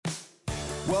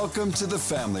Welcome to the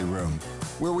Family Room,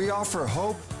 where we offer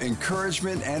hope,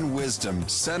 encouragement, and wisdom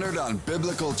centered on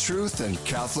biblical truth and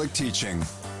Catholic teaching,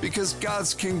 because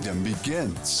God's kingdom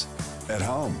begins at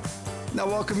home. Now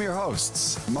welcome your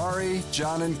hosts, Mari,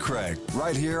 John, and Craig,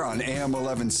 right here on AM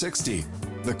 1160,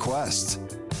 The Quest.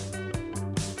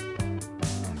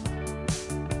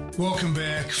 Welcome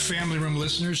back, Family Room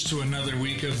listeners, to another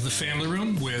week of The Family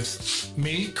Room with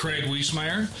me, Craig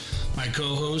Wiesmeyer, my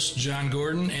co-host, John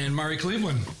Gordon, and Mari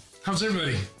Cleveland. How's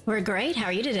everybody? We're great. How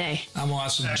are you today? I'm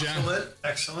awesome. Excellent. John?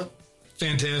 Excellent.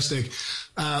 Fantastic.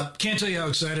 Can't tell you how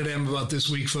excited I am about this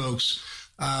week, folks.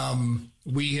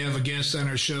 We have a guest on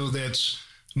our show that's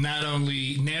not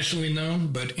only nationally known,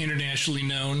 but internationally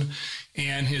known,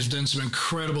 and has done some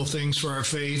incredible things for our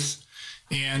faith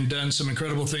and done some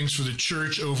incredible things for the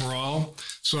church overall.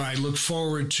 So I look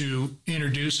forward to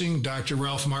introducing Dr.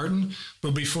 Ralph Martin.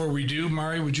 But before we do,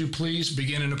 Mari, would you please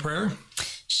begin in a prayer?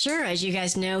 Sure. As you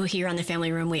guys know, here on the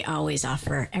Family Room, we always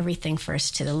offer everything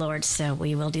first to the Lord. So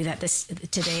we will do that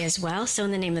today as well. So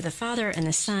in the name of the Father, and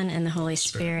the Son, and the Holy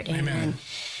Spirit, amen.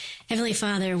 Heavenly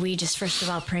Father, we just first of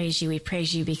all praise you. We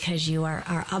praise you because you are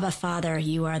our Abba Father.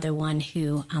 You are the one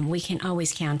who we can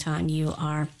always count on. You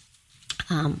are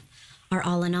our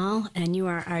all in all, and you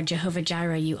are our Jehovah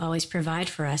Jireh. You always provide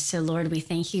for us. So, Lord, we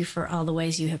thank you for all the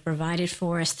ways you have provided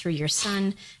for us through your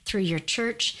Son, through your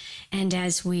church. And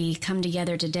as we come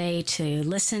together today to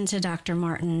listen to Dr.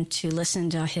 Martin, to listen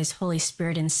to his Holy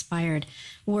Spirit-inspired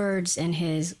words and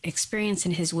his experience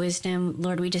and his wisdom,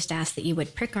 Lord, we just ask that you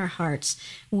would prick our hearts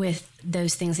with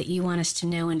those things that you want us to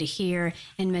know and to hear,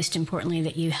 and most importantly,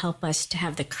 that you help us to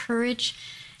have the courage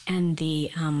and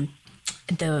the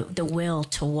will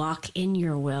to walk in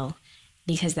your will,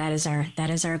 because that is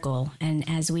our goal. And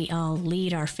as we all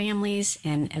lead our families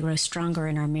and grow stronger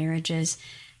in our marriages,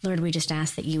 Lord, we just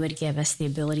ask that you would give us the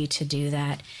ability to do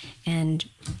that. And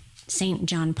St.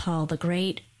 John Paul the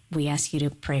Great, we ask you to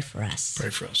pray for us. Pray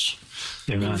for us.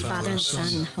 Amen. Father,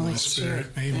 Son, Holy Spirit.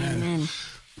 Amen. Amen.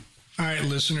 All right,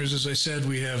 listeners, as I said,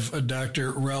 we have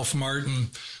Dr. Ralph Martin.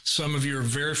 Some of you are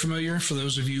very familiar. For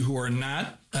those of you who are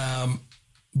not,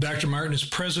 Dr. Martin is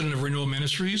president of Renewal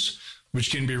Ministries,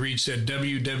 which can be reached at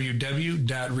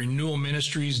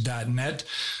www.renewalministries.net,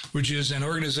 which is an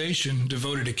organization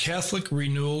devoted to Catholic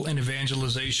renewal and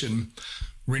evangelization.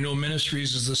 Renewal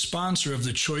Ministries is the sponsor of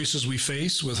The Choices We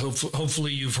Face, with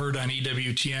hopefully you've heard on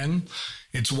EWTN.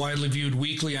 It's widely viewed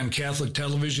weekly on Catholic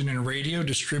television and radio,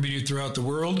 distributed throughout the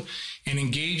world, and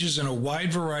engages in a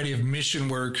wide variety of mission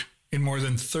work in more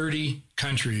than 30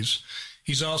 countries.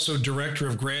 He's also director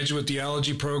of graduate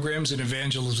theology programs and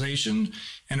evangelization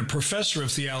and a professor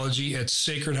of theology at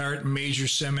Sacred Heart Major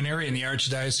Seminary in the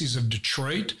Archdiocese of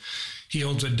Detroit. He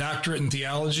holds a doctorate in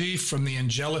theology from the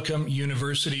Angelicum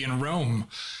University in Rome.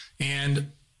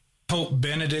 And Pope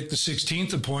Benedict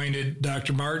XVI appointed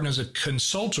Dr. Martin as a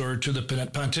consultor to the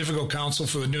Pontifical Council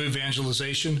for the New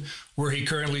Evangelization, where he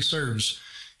currently serves.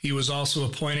 He was also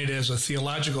appointed as a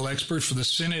theological expert for the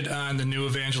Synod on the New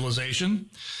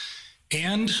Evangelization.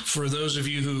 And for those of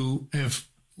you who have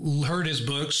heard his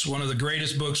books, one of the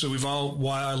greatest books that we've all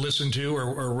listened to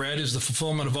or read is The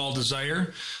Fulfillment of All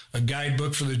Desire, a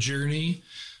guidebook for the journey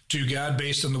to God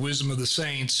based on the wisdom of the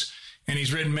saints. And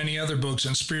he's written many other books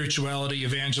on spirituality,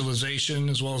 evangelization,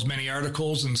 as well as many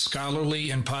articles in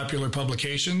scholarly and popular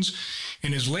publications.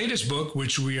 And his latest book,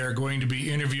 which we are going to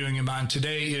be interviewing him on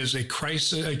today, is A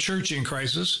Church in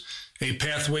Crisis, A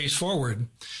Pathways Forward.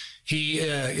 He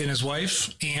and his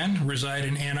wife, Ann, reside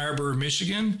in Ann Arbor,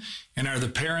 Michigan, and are the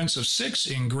parents of 6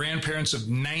 and grandparents of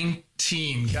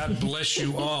 19. God bless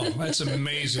you all. That's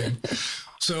amazing.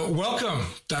 So welcome,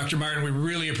 Dr. Martin. We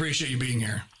really appreciate you being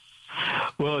here.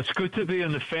 Well, it's good to be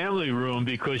in the family room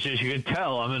because, as you can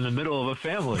tell, I'm in the middle of a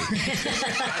family.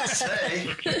 I'd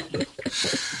say.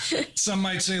 Some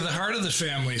might say the heart of the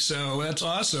family, so that's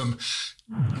awesome.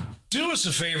 Do us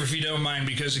a favor, if you don't mind,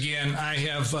 because, again, I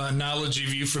have knowledge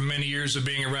of you from many years of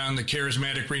being around the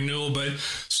charismatic renewal, but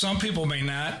some people may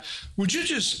not. Would you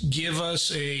just give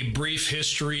us a brief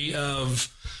history of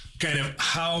kind of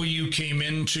how you came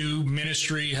into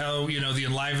ministry, how, the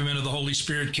enlivenment of the Holy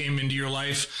Spirit came into your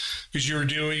life? Because you were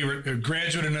a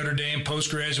graduate at Notre Dame,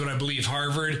 postgraduate, I believe,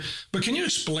 Harvard. But can you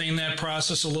explain that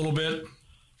process a little bit?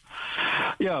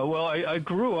 Yeah, well, I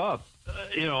grew up,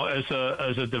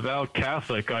 as a devout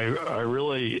Catholic. I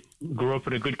really grew up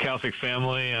in a good Catholic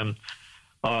family, and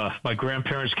my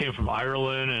grandparents came from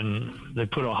Ireland, and they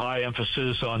put a high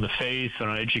emphasis on the faith and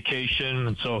on education.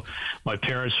 And so my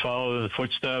parents followed in the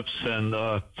footsteps. And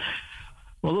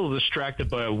a little distracted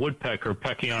by a woodpecker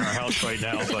pecking on our house right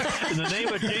now, but in the name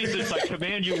of Jesus, I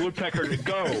command you, woodpecker, to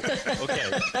go.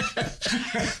 Okay.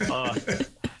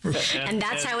 And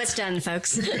that's how it's done,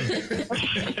 folks.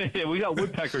 Yeah, we got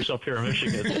woodpeckers up here in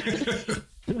Michigan.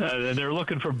 And they're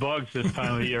looking for bugs this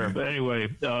time of year. But anyway,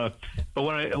 but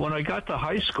when I got to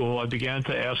high school, I began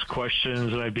to ask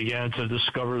questions, and I began to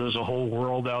discover there's a whole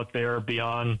world out there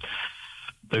beyond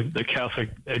the Catholic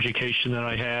education that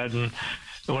I had. And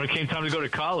when it came time to go to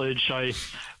college,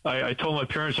 I told my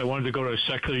parents I wanted to go to a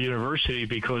secular university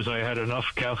because I had enough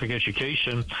Catholic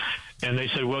education. And they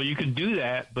said, well, you can do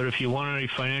that, but if you want any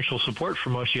financial support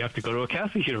from us, you have to go to a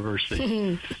Catholic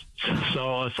university.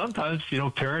 So sometimes,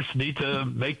 parents need to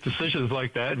make decisions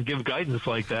like that and give guidance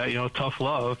like that, tough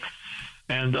love.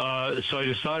 And so I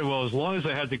decided, well, as long as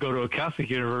I had to go to a Catholic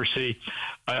university,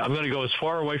 I'm going to go as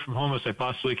far away from home as I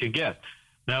possibly can get.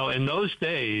 Now, in those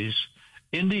days,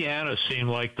 Indiana seemed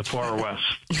like the far west,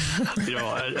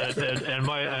 and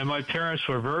my parents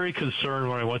were very concerned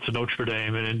when I went to Notre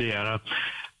Dame in Indiana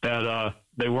that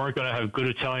they weren't going to have good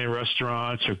Italian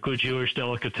restaurants or good Jewish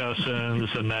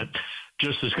delicatessens, and that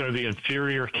just is going to be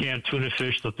inferior canned tuna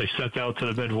fish that they sent out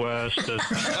to the Midwest. And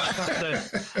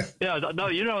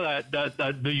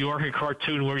that New Yorker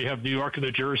cartoon where you have New York and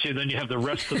New Jersey, and then you have the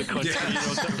rest of the country.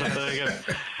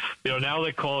 Now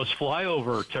they call us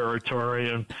flyover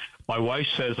territory, and my wife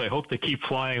says, I hope they keep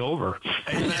flying over.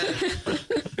 I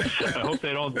hope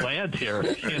they don't land here.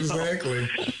 Exactly.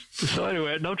 So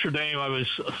anyway, at Notre Dame, I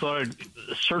started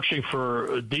searching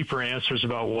for deeper answers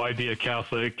about why be a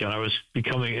Catholic, and I was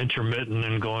becoming intermittent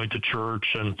in going to church,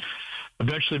 and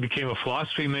eventually became a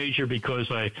philosophy major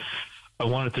because I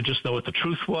wanted to just know what the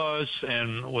truth was,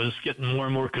 and was getting more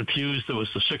and more confused. It was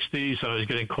the 60s. I was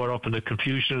getting caught up in the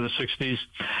confusion of the 60s.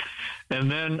 And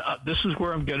then this is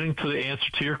where I'm getting to the answer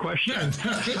to your question.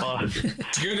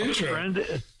 It's a good intro.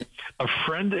 A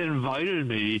friend invited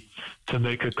me to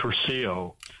make a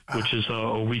Cursillo, which is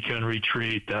a weekend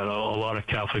retreat that a lot of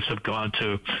Catholics have gone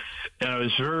to. And I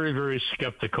was very, very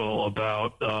skeptical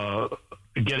about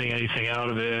getting anything out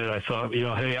of it. I thought,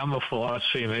 hey, I'm a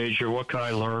philosophy major. What can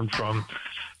I learn from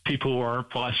people who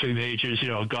aren't philosophy majors?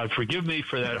 God forgive me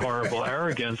for that horrible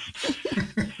arrogance.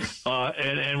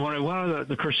 And when I went on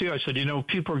the Cursillo, I said,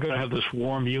 people are going to have this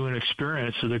warm human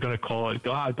experience, and they're going to call it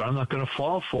God, but I'm not going to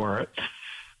fall for it.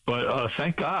 But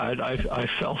thank God I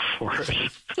fell for it.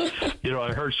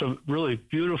 I heard some really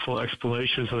beautiful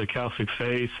explanations of the Catholic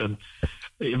faith. And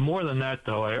more than that,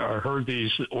 though, I heard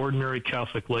these ordinary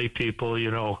Catholic lay people,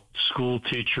 school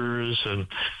teachers and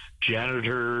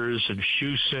janitors and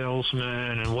shoe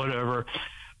salesmen and whatever,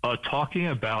 talking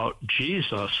about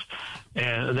Jesus.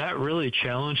 And that really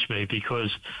challenged me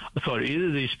because I thought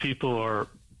either these people are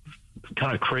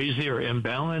kind of crazy or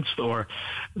imbalanced, or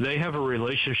they have a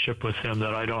relationship with him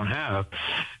that I don't have.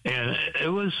 And it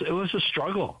was a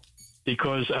struggle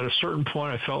because at a certain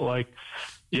point I felt like,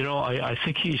 I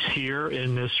think he's here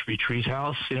in this retreat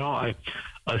house. I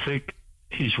think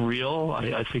he's real.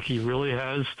 I think he really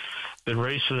has been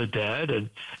raised from the dead. And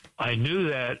I knew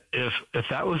that if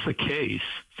that was the case,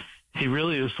 he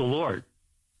really is the Lord.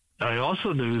 And I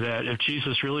also knew that if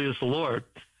Jesus really is the Lord,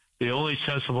 the only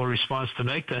sensible response to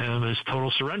make to him is total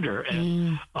surrender.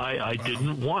 And I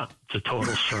didn't want the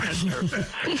total surrender.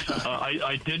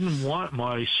 I didn't want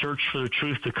my search for the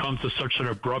truth to come to such an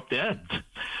abrupt end.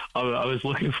 I was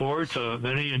looking forward to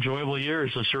many enjoyable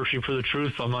years of searching for the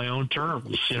truth on my own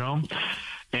terms,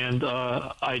 And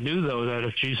I knew, though, that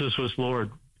if Jesus was Lord,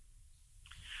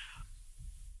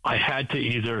 I had to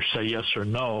either say yes or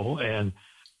no. And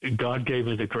God gave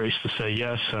me the grace to say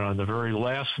yes, and on the very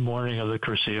last morning of the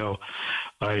Cursillo,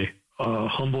 I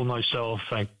humbled myself.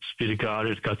 Thanks be to God,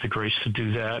 I got the grace to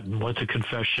do that, and went to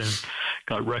confession,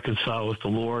 got reconciled with the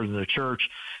Lord and the church.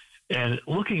 And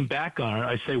looking back on it,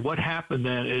 I say what happened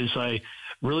then is I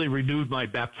really renewed my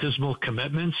baptismal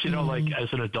commitments, like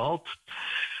as an adult.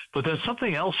 But then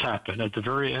something else happened at the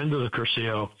very end of the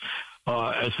Cursillo.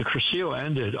 As the Cursillo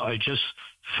ended, I just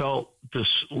felt this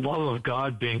love of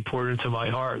God being poured into my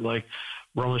heart, like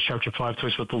Romans chapter 5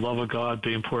 talks about the love of God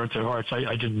being poured into our hearts.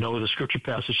 I didn't know the scripture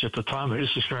passage at the time. I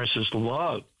just experienced this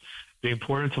love being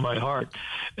poured into my heart,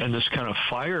 and this kind of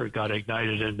fire got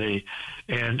ignited in me.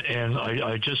 And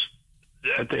I just,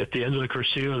 at the end of the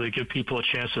Cursillo, they give people a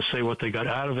chance to say what they got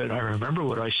out of it. And I remember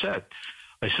what I said.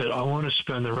 I said, I want to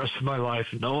spend the rest of my life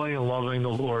knowing and loving the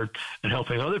Lord and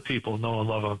helping other people know and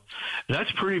love him. And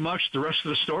that's pretty much the rest of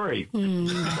the story.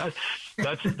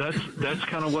 That's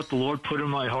kind of what the Lord put in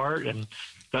my heart, and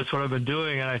that's what I've been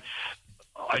doing. And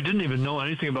I didn't even know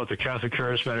anything about the Catholic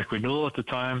Charismatic Renewal at the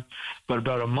time, but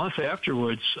about a month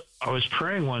afterwards, I was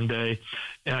praying one day,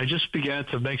 and I just began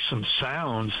to make some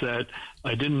sounds that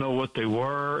I didn't know what they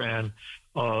were, and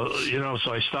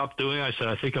so I stopped doing it. I said,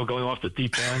 I think I'm going off the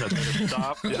deep end. I better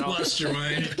stop. Lost your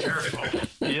mind.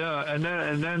 Careful. Yeah, and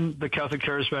then the Catholic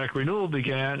Charismatic Renewal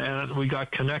began, and we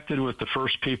got connected with the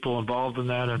first people involved in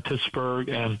that in Pittsburgh,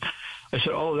 and I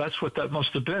said, oh, that's what that must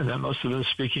have been. That must have been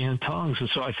speaking in tongues. And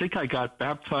so I think I got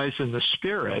baptized in the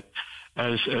Spirit,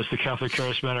 as the Catholic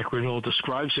Charismatic Renewal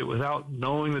describes it, without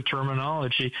knowing the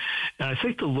terminology. And I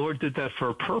think the Lord did that for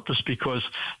a purpose, because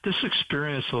this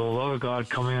experience of the love of God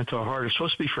coming into our heart is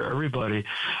supposed to be for everybody.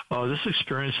 This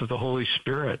experience of the Holy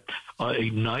Spirit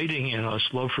igniting in us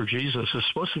love for Jesus is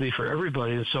supposed to be for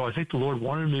everybody. And so I think the Lord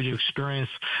wanted me to experience,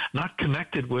 not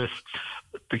connected with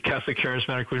the Catholic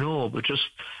Charismatic Renewal, but just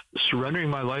surrendering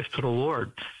my life to the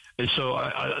Lord. And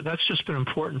so that's just been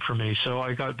important for me. So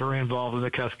I got very involved in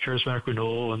the Catholic Charismatic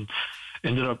Renewal and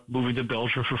ended up moving to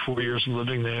Belgium for 4 years and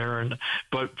living there.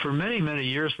 But for many, many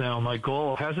years now, my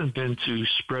goal hasn't been to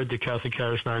spread the Catholic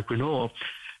Charismatic Renewal,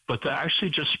 but to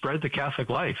actually just spread the Catholic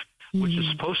life, which is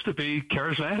supposed to be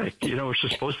charismatic, which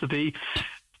is supposed to be,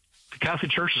 the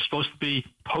Catholic Church is supposed to be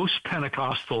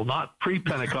post-Pentecostal, not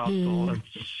pre-Pentecostal. And,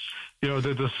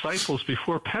 the disciples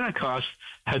before Pentecost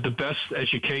had the best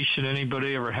education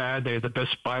anybody ever had. They had the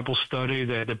best Bible study.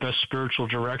 They had the best spiritual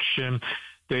direction.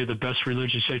 They had the best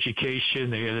religious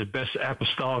education. They had the best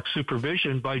apostolic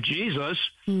supervision by Jesus,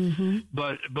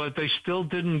 but they still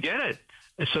didn't get it.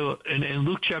 And so in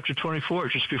Luke chapter 24,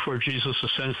 just before Jesus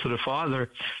ascends to the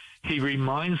Father, he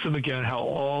reminds them again how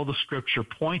all the Scripture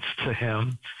points to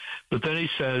him. But then he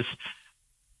says,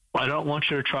 I don't want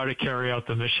you to try to carry out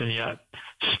the mission yet.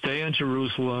 Stay in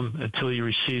Jerusalem until you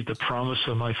receive the promise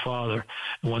of my Father.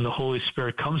 And when the Holy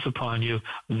Spirit comes upon you,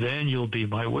 then you'll be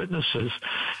my witnesses.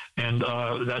 And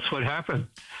that's what happened.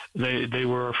 They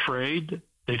were afraid.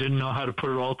 They didn't know how to put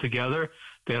it all together.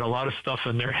 They had a lot of stuff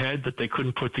in their head that they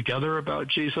couldn't put together about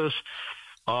Jesus.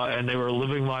 And they were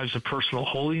living lives of personal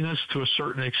holiness to a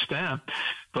certain extent.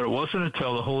 But it wasn't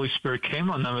until the Holy Spirit came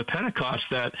on them at Pentecost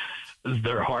that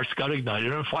their hearts got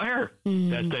ignited on fire,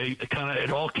 that they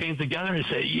it all came together and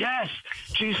said, yes,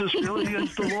 Jesus really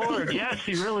is the Lord. Yes,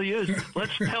 he really is.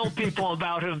 Let's tell people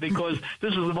about him, because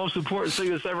this is the most important thing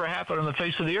that's ever happened on the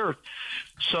face of the earth.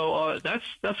 So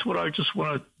that's what I just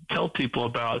want to tell people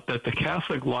about, that the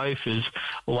Catholic life is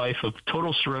a life of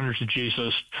total surrender to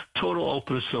Jesus, total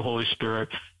openness to the Holy Spirit,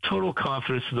 total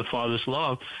confidence in the Father's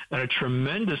love, and a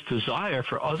tremendous desire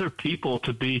for other people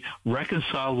to be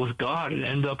reconciled with God and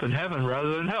end up in heaven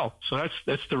rather than hell. So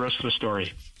that's the rest of the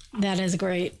story. That is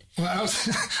great. Well, I was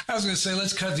going to say,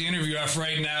 let's cut the interview off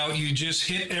right now. You just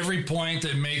hit every point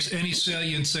that makes any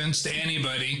salient sense to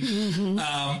anybody.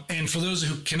 And for those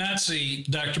who cannot see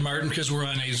Dr. Martin, because we're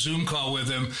on a Zoom call with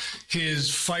him,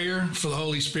 his fire for the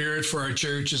Holy Spirit for our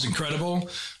church is incredible.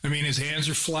 I mean, his hands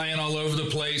are flying all over the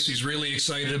place. He's really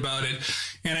excited about it.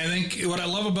 And I think what I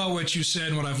love about what you said,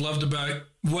 and what I've loved about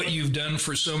what you've done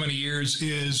for so many years,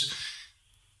 is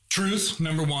truth,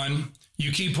 number one.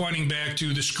 You keep pointing back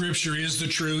to the Scripture is the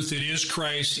truth. It is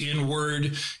Christ in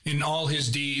word, in all his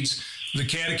deeds. The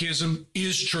Catechism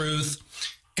is truth.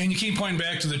 And you keep pointing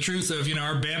back to the truth of,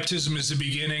 our baptism is the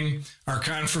beginning. Our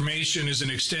confirmation is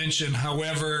an extension.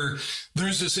 However,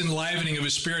 there's this enlivening of a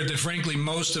spirit that, frankly,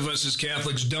 most of us as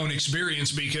Catholics don't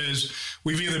experience, because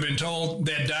we've either been told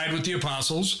that died with the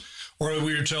apostles, or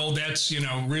we were told that's,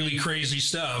 really crazy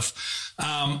stuff.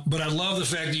 But I love the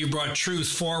fact that you brought truth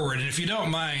forward. And if you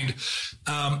don't mind,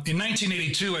 in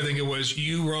 1982, I think it was,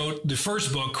 you wrote the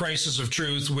first book, Crisis of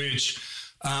Truth, which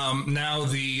now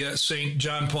the St.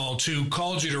 John Paul II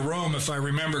called you to Rome, if I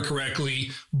remember correctly,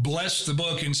 blessed the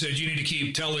book and said, you need to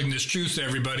keep telling this truth to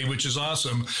everybody, which is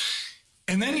awesome.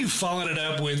 And then you followed it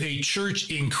up with A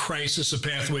Church in Crisis, A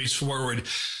Pathways Forward.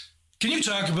 Can you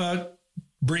talk about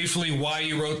briefly why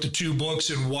you wrote the two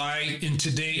books and why in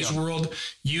today's world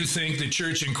you think the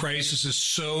Church in Crisis is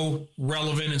so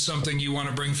relevant and something you want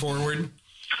to bring forward?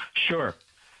 Sure.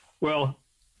 Well,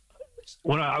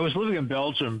 when I was living in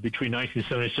Belgium between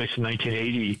 1976 and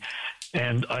 1980,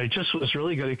 and I just was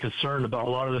really getting concerned about a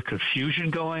lot of the confusion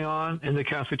going on in the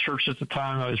Catholic Church at the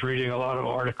time. I was reading a lot of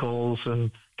articles and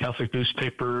Catholic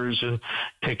newspapers and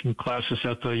taking classes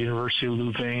at the University of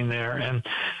Louvain there. And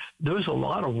there was a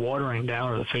lot of watering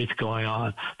down of the faith going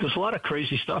on. There's a lot of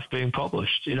crazy stuff being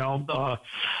published.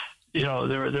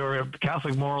 there were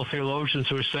Catholic moral theologians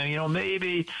who were saying,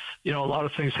 maybe, a lot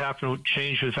of things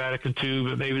changed with Vatican II,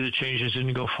 but maybe the changes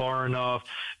didn't go far enough.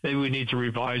 Maybe we need to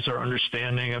revise our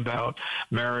understanding about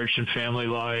marriage and family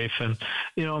life. And,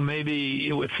 maybe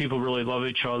if people really love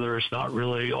each other, it's not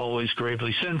really always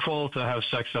gravely sinful to have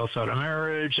sex outside of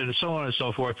marriage, and so on and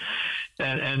so forth.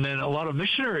 And then a lot of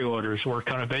missionary orders were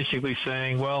kind of basically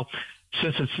saying, well,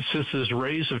 since there's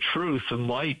rays of truth and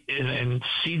light and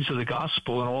seeds of the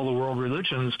gospel in all the world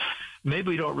religions, maybe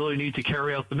we don't really need to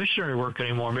carry out the missionary work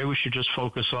anymore. Maybe we should just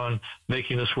focus on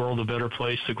making this world a better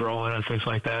place to grow in and things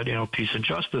like that, peace and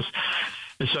justice.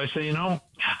 And so I say,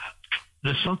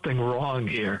 there's something wrong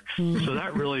here. Mm-hmm. So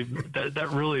that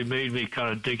really made me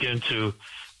kind of dig into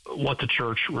what the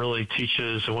church really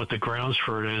teaches and what the grounds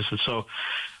for it is. And so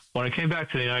when I came back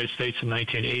to the United States in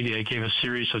 1980, I gave a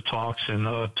series of talks in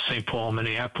the St. Paul,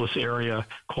 Minneapolis area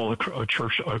called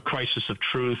A Crisis of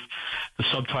Truth. The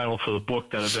subtitle for the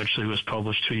book that eventually was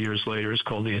published 2 years later is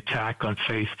called The Attack on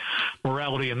Faith,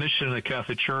 Morality, and Mission in the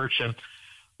Catholic Church. And,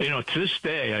 to this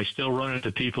day, I still run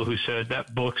into people who said,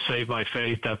 that book saved my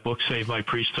faith, that book saved my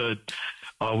priesthood.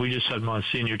 We just had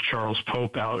Monsignor Charles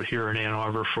Pope out here in Ann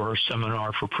Arbor for a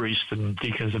seminar for priests and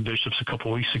deacons and bishops a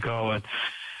couple of weeks ago. And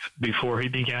before he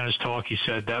began his talk, he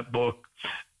said, that book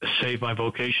saved my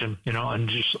vocation, and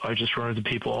I just run into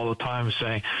people all the time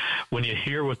saying, when you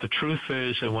hear what the truth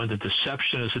is and when the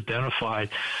deception is identified,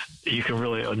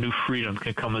 a new freedom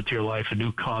can come into your life, a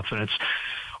new confidence.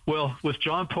 Well, with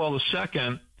John Paul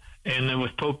II and then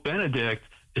with Pope Benedict,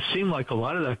 it seemed like a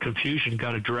lot of that confusion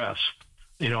got addressed.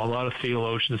 A lot of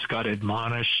theologians got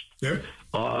admonished. Yep.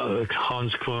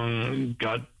 Hans Küng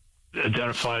got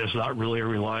identified as not really a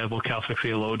reliable Catholic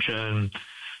theologian.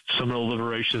 Some of the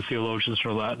liberation theologians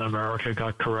from Latin America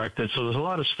got corrected. So there's a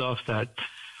lot of stuff that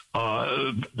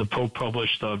the Pope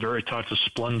published, Veritatis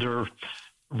Splendor,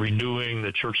 renewing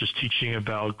the Church's teaching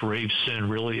about grave sin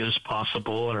really is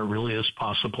possible, and it really is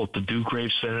possible to do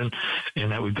grave sin,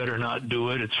 and that we better not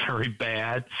do it. It's very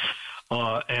bad.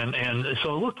 And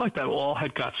so it looked like that all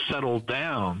had got settled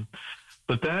down.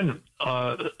 But then,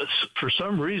 for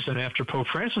some reason, after Pope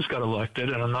Francis got elected,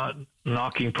 and I'm not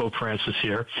knocking Pope Francis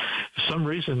here, for some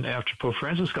reason, after Pope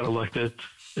Francis got elected,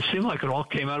 it seemed like it all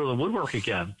came out of the woodwork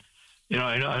again.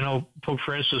 I know Pope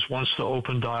Francis wants to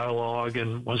open dialogue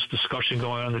and wants discussion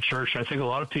going on in the church. And I think a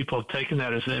lot of people have taken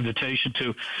that as an invitation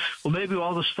to, well, maybe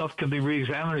all this stuff can be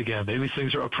reexamined again. Maybe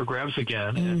things are up for grabs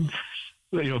again.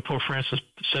 And, Pope Francis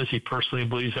says he personally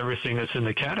believes everything that's in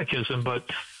the catechism, but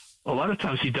a lot of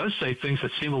times he does say things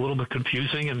that seem a little bit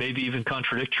confusing and maybe even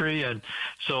contradictory. And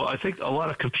so I think a lot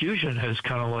of confusion has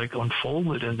kind of like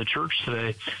unfolded in the church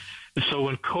today. And so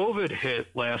when COVID hit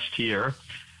last year,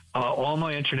 all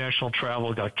my international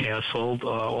travel got canceled.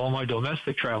 All my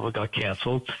domestic travel got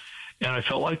canceled. And I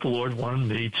felt like the Lord wanted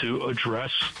me to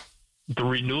address the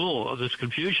renewal of this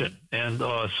confusion. And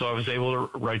so I was able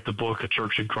to write the book, A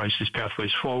Church in Crisis,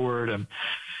 Pathways Forward. And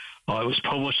it was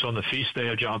published on the feast day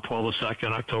of John Paul II,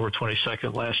 October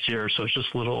 22nd last year. So it's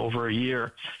just a little over a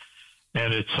year.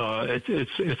 And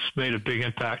it's made a big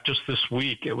impact. Just this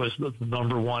week, it was the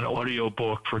number one audio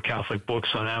book for Catholic books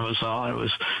on Amazon. It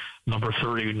was number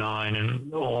 39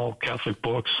 in all Catholic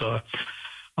books.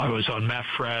 I was on Matt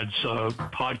Fradd's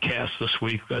podcast this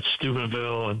week at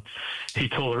Steubenville, and he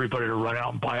told everybody to run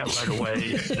out and buy it right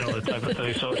away, that type of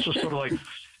thing. So it's just sort of like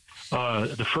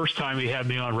the first time he had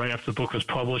me on right after the book was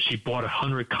published, he bought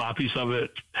 100 copies of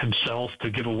it himself to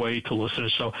give away to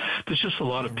listeners. So there's just a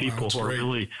lot of people who are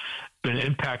really been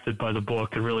impacted by the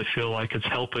book and really feel like it's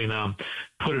helping them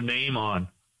put a name on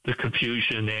the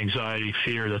confusion, the anxiety,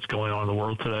 fear that's going on in the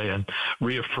world today, and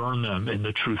reaffirm them in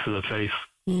the truth of the faith.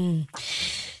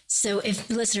 So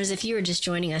if you were just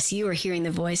joining us, you are hearing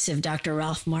the voice of Dr.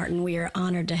 Ralph Martin. We are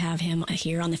honored to have him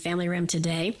here on the Family Room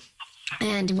today.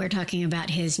 And we're talking about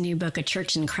his new book, A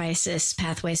Church in Crisis,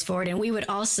 Pathways Forward. And we would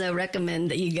also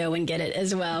recommend that you go and get it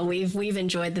as well. We've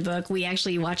enjoyed the book. We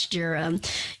actually watched your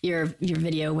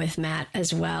video with Matt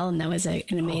as well. And that was an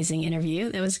amazing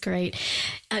interview. That was great.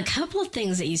 A couple of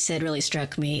things that you said really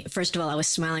struck me. First of all, I was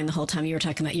smiling the whole time you were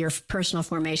talking about your personal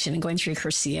formation and going through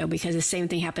Curcio, because the same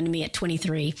thing happened to me at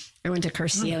 23. I went to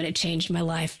Curcio and it changed my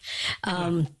life.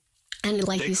 And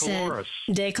like you said,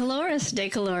 De Caloris,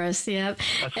 yep.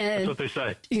 That's what they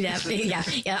say.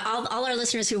 Yeah. All our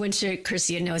listeners who went to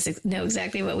Curcio know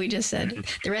exactly what we just said.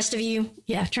 The rest of you,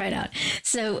 try it out.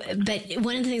 So, but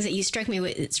one of the things that you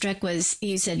struck was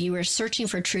you said you were searching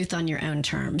for truth on your own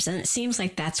terms. And it seems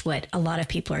like that's what a lot of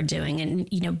people are doing.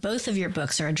 And, both of your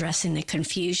books are addressing the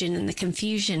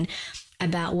confusion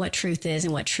about what truth is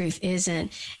and what truth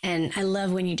isn't. And I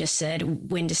love when you just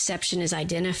said, when deception is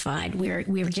identified, we're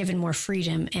given more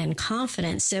freedom and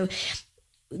confidence. So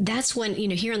that's when,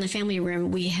 here in the family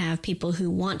room, we have people who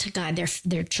want to guide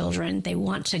their children. They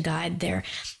want to guide their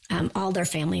all their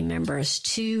family members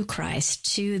to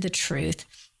Christ, to the truth.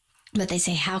 But they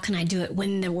say, how can I do it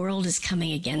when the world is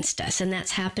coming against us? And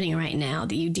that's happening right now.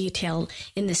 That you detail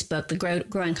in this book, the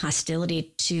growing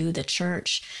hostility to the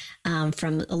church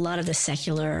from a lot of the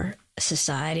secular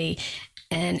society.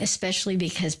 And especially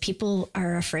because people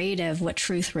are afraid of what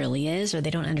truth really is, or they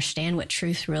don't understand what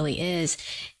truth really is.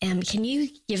 Can you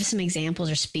give some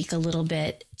examples or speak a little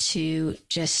bit to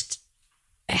just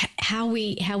how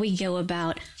we go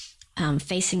about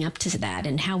facing up to that,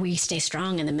 and how we stay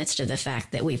strong in the midst of the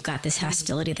fact that we've got this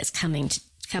hostility that's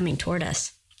coming toward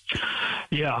us?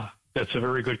 Yeah, that's a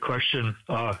very good question.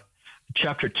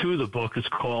 Chapter 2 of the book is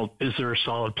called, Is There a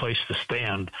Solid Place to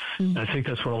Stand? And I think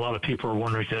that's what a lot of people are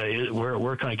wondering today.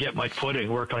 Where can I get my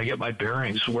footing? Where can I get my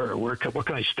bearings? What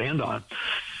can I stand on?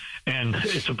 And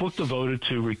it's a book devoted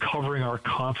to recovering our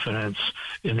confidence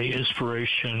in the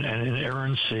inspiration and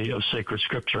inerrancy of sacred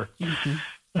scripture.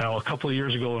 Now, a couple of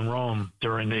years ago in Rome,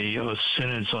 during the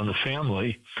synods on the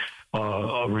family,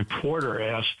 a reporter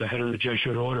asked the head of the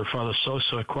Jesuit order, Father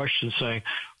Sosa, a question saying,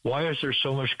 why is there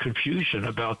so much confusion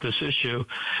about this issue?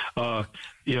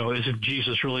 Isn't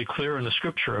Jesus really clear in the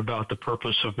scripture about the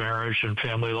purpose of marriage and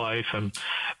family life, and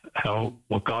how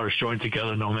what God has joined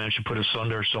together, no man should put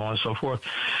asunder, so on and so forth?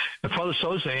 And Father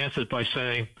Sosa answered by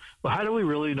saying, well, how do we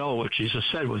really know what Jesus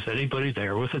said? Was anybody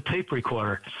there with a tape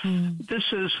recorder? This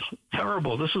is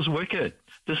terrible. This is wicked.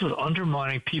 This is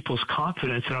undermining people's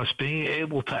confidence in us being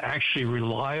able to actually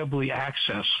reliably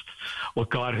access what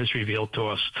God has revealed to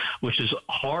us, which is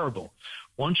horrible.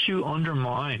 Once you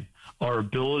undermine our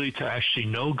ability to actually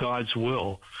know God's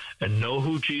will and know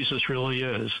who Jesus really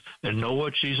is and know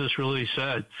what Jesus really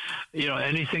said,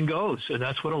 anything goes. And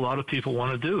that's what a lot of people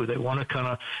want to do. They want to kind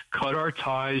of cut our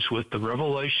ties with the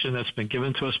revelation that's been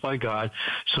given to us by God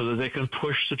so that they can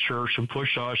push the church and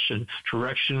push us in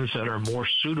directions that are more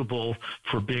suitable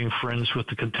for being friends with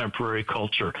the contemporary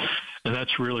culture. And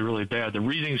that's really, really bad. The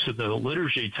readings of the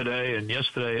liturgy today and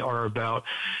yesterday are about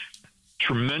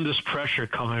tremendous pressure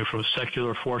coming from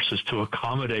secular forces to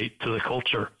accommodate to the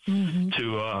culture,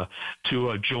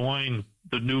 to join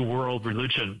the new world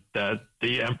religion that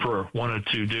the emperor wanted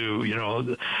to do,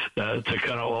 to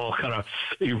kind of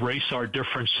erase our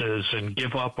differences and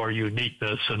give up our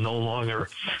uniqueness and no longer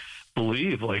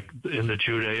believe like in the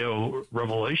Judeo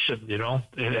revelation,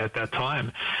 at that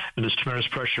time. And there's tremendous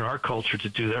pressure in our culture to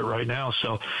do that right now.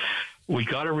 So we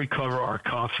got to recover our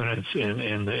confidence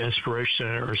in the inspiration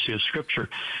and inerrancy of Scripture.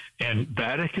 And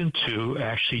Vatican II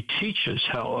actually teaches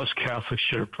how us Catholics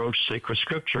should approach sacred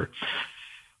Scripture.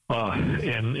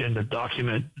 In the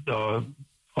document on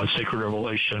sacred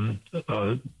revelation,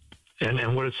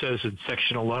 and what it says in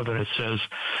section 11, it says,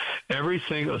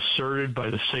 everything asserted by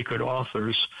the sacred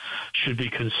authors should be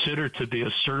considered to be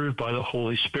asserted by the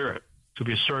Holy Spirit, to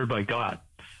be asserted by God.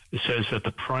 It says that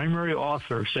the primary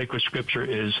author of sacred scripture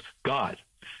is God,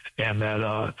 and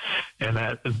that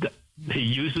he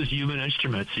uses human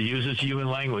instruments, he uses human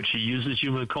language, he uses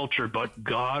human culture, but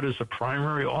God is the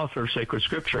primary author of sacred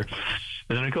scripture.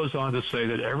 And then it goes on to say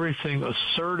that everything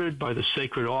asserted by the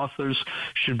sacred authors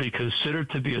should be considered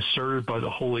to be asserted by the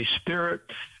Holy Spirit,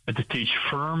 and to teach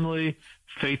firmly,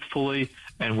 faithfully,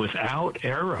 and without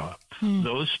error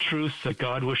those truths that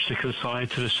God wished to consign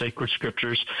to the sacred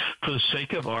scriptures for the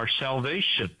sake of our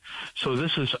salvation. So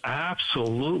this is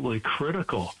absolutely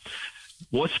critical.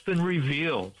 What's been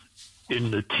revealed in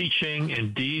the teaching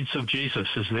and deeds of Jesus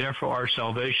is there for our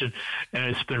salvation, and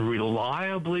it's been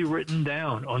reliably written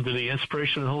down under the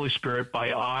inspiration of the Holy Spirit by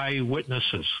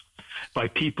eyewitnesses, by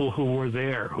people who were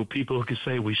there, people who could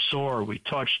say, we saw, we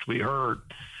touched, we heard.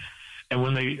 And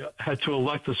when they had to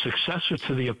elect a successor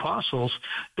to the apostles,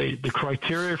 the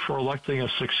criteria for electing a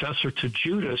successor to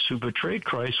Judas, who betrayed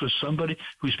Christ, was somebody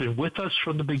who's been with us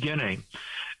from the beginning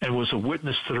and was a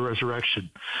witness to the resurrection.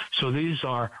 So these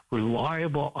are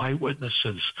reliable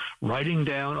eyewitnesses writing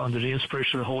down under the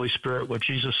inspiration of the Holy Spirit what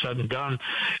Jesus said and done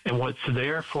and what's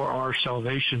there for our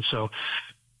salvation. So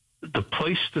the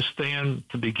place to stand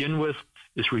to begin with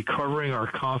is recovering our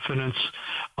confidence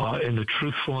in the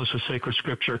truthfulness of sacred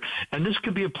scripture. And this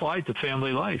could be applied to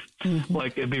family life.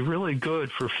 Like, it'd be really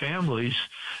good for families,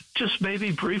 just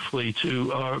maybe briefly,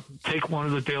 to take one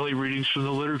of the daily readings from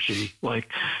the liturgy, like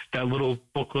that little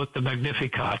booklet, the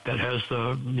Magnificat, that has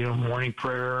the morning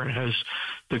prayer and has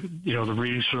the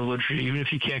readings from the liturgy, even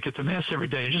if you can't get to Mass every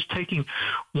day. And just taking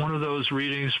one of those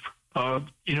readings and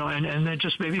then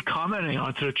just maybe commenting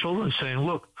onto the children, saying,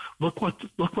 look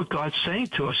what God's saying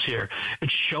to us here.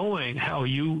 It's showing how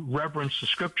you reverence the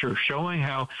Scripture, showing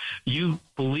how you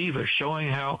believe it, showing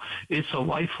how it's a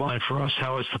lifeline for us,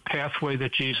 how it's the pathway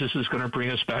that Jesus is going to bring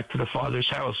us back to the Father's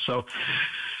house. So,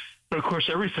 but of course,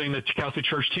 everything that the Catholic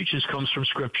Church teaches comes from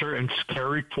Scripture and it's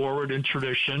carried forward in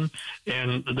tradition,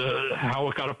 and how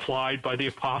it got applied by the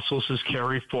apostles is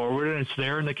carried forward, and it's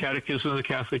there in the Catechism of the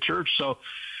Catholic Church. So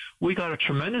we got a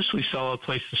tremendously solid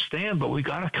place to stand, but we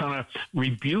got to kind of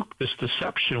rebuke this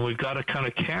deception. We've got to kind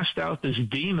of cast out this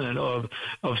demon of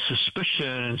suspicion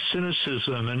and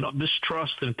cynicism and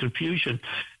mistrust and confusion,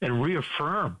 and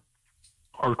reaffirm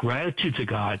our gratitude to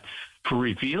God for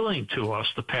revealing to us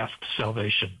the path to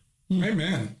salvation.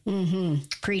 Amen. Mm-hmm.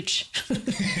 Preach.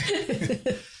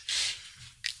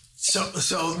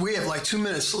 So we have like 2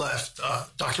 minutes left,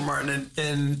 Dr. Martin,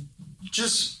 and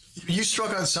just you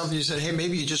struck on something. You said, hey,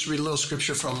 maybe you just read a little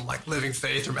scripture from like Living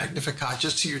Faith or Magnificat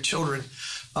just to your children.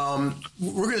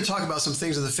 We're going to talk about some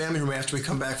things in the family room after we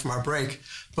come back from our break.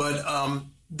 But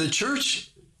the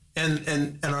church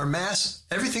and our Mass,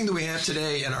 everything that we have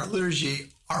today and our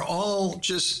liturgy are all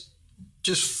just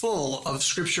full of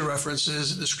scripture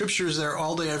references. The scripture is there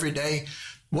all day, every day.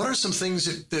 What are some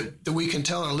things that we can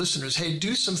tell our listeners? Hey,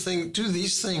 do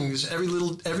these things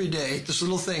every day, just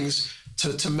little things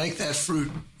to make that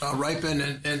fruit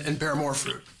ripen and bear more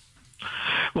fruit.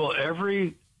 Well,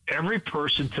 every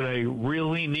person today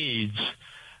really needs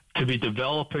to be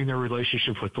developing their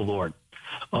relationship with the Lord.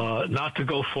 Not to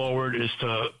go forward is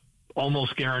to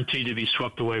almost guaranteed to be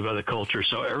swept away by the culture.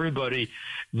 So everybody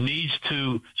needs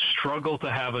to struggle to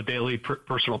have a daily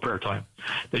personal prayer time.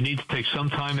 They need to take some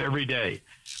time every day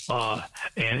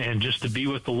and just to be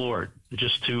with the Lord,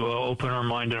 just to open our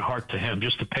mind and heart to Him,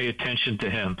 just to pay attention to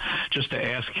Him, just to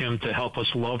ask Him to help us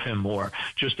love Him more,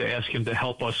 just to ask Him to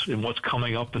help us in what's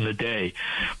coming up in the day.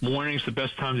 Morning's the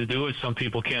best time to do it. Some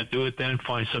people can't do it then.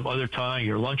 Find some other time,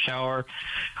 your lunch hour.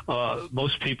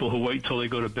 Most people who wait till they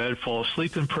go to bed fall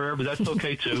asleep in prayer, but that's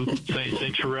okay too.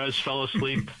 St. Therese fell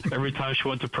asleep every time she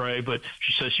went to pray, but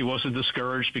she says she wasn't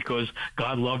discouraged because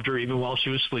God loved her even while she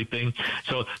was sleeping.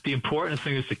 So the important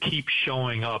thing is to keep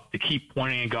showing up, to keep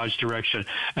pointing in God's direction,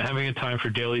 and having a time for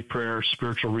daily prayer,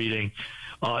 spiritual reading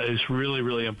is really,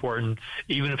 really important.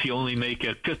 Even if you only make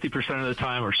it 50% of the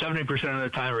time or 70% of the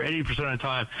time or 80% of the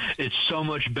time, it's so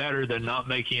much better than not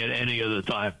making it any of the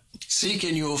time. Seek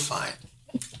and you will find.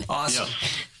 Awesome.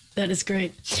 Yes. That is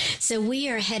great. So we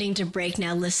are heading to break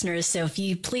now, listeners. So if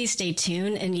you please stay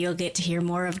tuned and you'll get to hear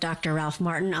more of Dr. Ralph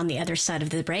Martin on the other side of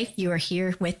the break. You are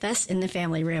here with us in the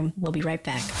family room. We'll be right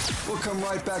back. We'll come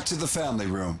right back to the family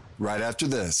room right after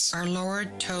this. Our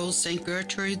Lord told St.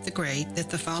 Gertrude the Great that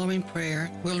the following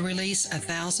prayer will release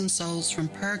 1,000 souls from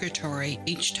purgatory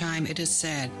each time it is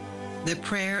said. The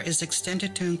prayer is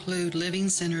extended to include living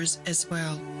sinners as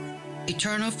well.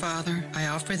 Eternal Father, I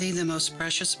offer thee the most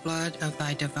precious blood of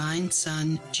thy divine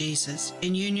Son, Jesus,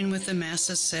 in union with the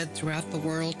Masses said throughout the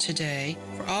world today,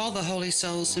 for all the holy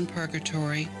souls in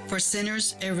purgatory, for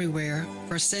sinners everywhere,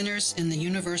 for sinners in the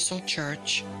universal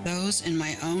church, those in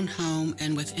my own home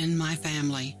and within my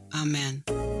family. Amen.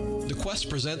 The Quest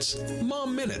presents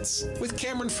Mom Minutes with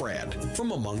Cameron Frand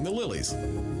from Among the Lilies.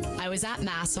 I was at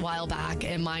Mass a while back,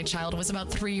 and my child was about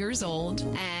 3 years old,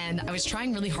 and I was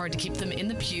trying really hard to keep them in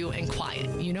the pew and quiet.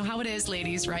 You know how it is,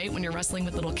 ladies, right? When you're wrestling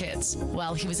with little kids.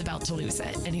 Well, he was about to lose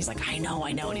it, and he's like, I know,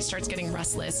 and he starts getting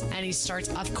restless, and he starts,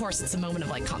 of course, it's a moment of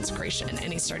like consecration,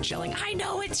 and he starts yelling, I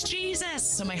know, it's Jesus!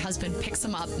 So my husband picks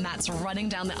him up, Matt's running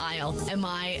down the aisle, and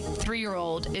my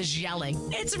 3-year-old is yelling,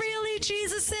 it's really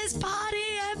Jesus's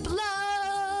body and blood!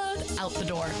 Out the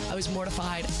door. I was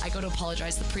mortified. I go to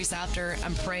apologize to the priest after.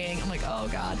 I'm praying. I'm like, oh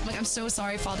God. I'm like, I'm so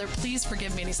sorry, Father. Please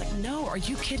forgive me. And he's like, no, are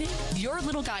you kidding? You're a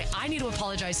little guy. I need to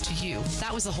apologize to you.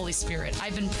 That was the Holy Spirit.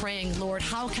 I've been praying, Lord,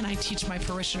 how can I teach my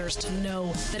parishioners to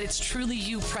know that it's truly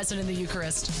you present in the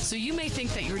Eucharist? So you may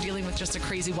think that you're dealing with just a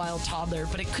crazy wild toddler,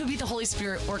 but it could be the Holy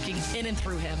Spirit working in and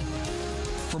through him.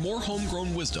 For more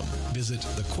homegrown wisdom, visit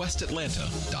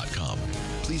thequestatlanta.com.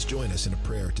 Please join us in a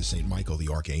prayer to St. Michael the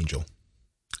Archangel.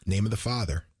 Name of the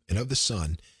Father, and of the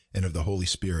Son, and of the Holy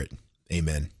Spirit.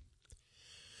 Amen.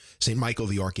 St. Michael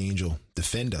the Archangel,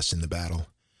 defend us in the battle.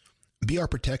 Be our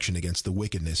protection against the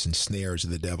wickedness and snares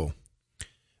of the devil.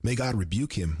 May God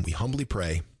rebuke him, we humbly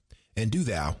pray. And do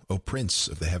thou, O Prince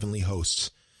of the heavenly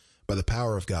hosts, by the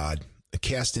power of God,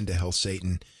 cast into hell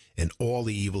Satan and all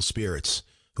the evil spirits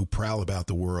who prowl about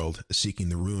the world seeking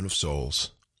the ruin of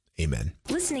souls. Amen.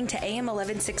 Listening to AM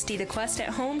 1160 The Quest at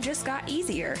home just got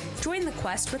easier. Join the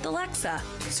Quest with Alexa.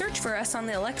 Search for us on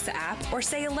the Alexa app or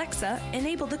say, Alexa,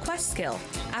 enable the Quest skill.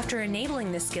 After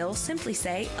enabling the skill, simply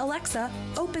say, Alexa,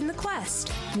 open the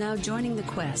Quest. Now joining the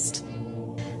Quest.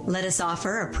 Let us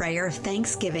offer a prayer of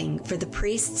thanksgiving for the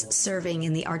priests serving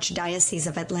in the Archdiocese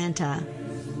of Atlanta.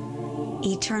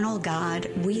 Eternal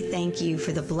God, we thank you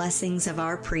for the blessings of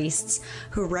our priests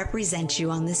who represent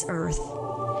you on this earth.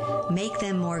 Make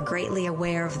them more greatly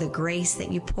aware of the grace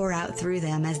that you pour out through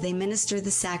them as they minister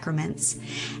the sacraments,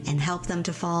 and help them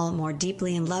to fall more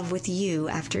deeply in love with you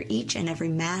after each and every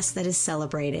Mass that is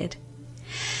celebrated.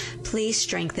 Please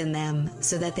strengthen them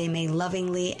so that they may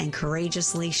lovingly and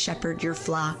courageously shepherd your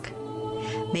flock.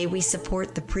 May we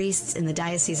support the priests in the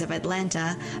Diocese of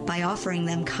Atlanta by offering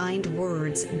them kind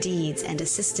words, deeds, and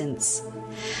assistance.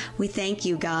 We thank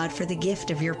you, God, for the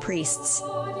gift of your priests.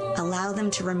 Allow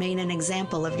them to remain an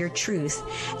example of your truth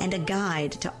and a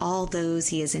guide to all those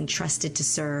he is entrusted to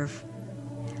serve.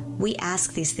 We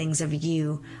ask these things of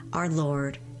you, our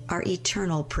Lord, our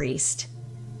eternal priest.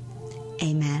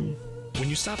 Amen. When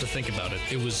you stop to think about it,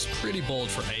 it was pretty bold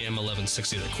for AM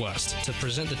 1160 The Quest to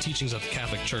present the teachings of the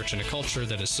Catholic Church in a culture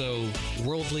that is so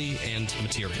worldly and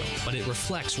material. But it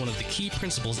reflects one of the key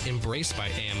principles embraced by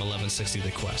AM 1160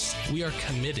 The Quest. We are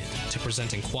committed to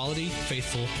presenting quality,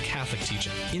 faithful Catholic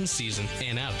teaching in season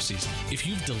and out of season. If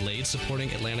you've delayed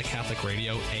supporting Atlanta Catholic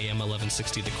Radio AM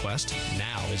 1160 The Quest,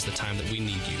 now is the time that we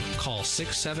need you. Call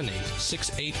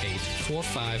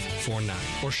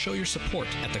 678-688-4549 or show your support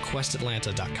at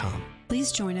thequestatlanta.com.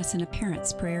 Please join us in a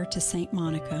parent's prayer to St.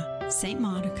 Monica. St.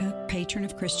 Monica, patron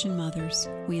of Christian mothers,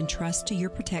 we entrust to your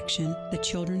protection the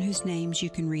children whose names you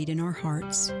can read in our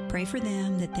hearts. Pray for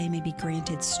them that they may be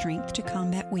granted strength to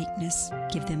combat weakness,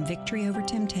 give them victory over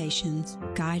temptations,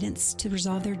 guidance to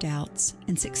resolve their doubts,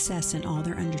 and success in all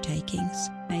their undertakings.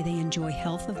 May they enjoy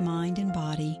health of mind and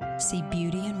body, see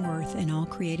beauty and worth in all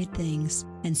created things,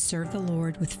 and serve the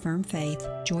Lord with firm faith,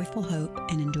 joyful hope,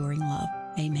 and enduring love.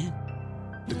 Amen.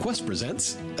 The Quest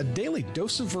presents A Daily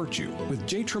Dose of Virtue with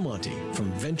Jay Tremonti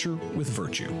from Venture with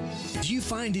Virtue. Do you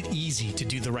find it easy to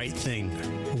do the right thing?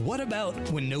 What about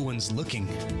when no one's looking?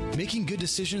 Making good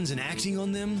decisions and acting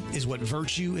on them is what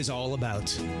virtue is all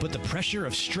about. But the pressure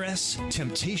of stress,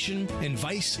 temptation, and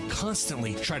vice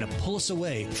constantly try to pull us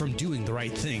away from doing the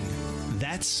right thing.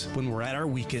 That's when we're at our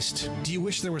weakest. Do you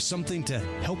wish there was something to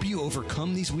help you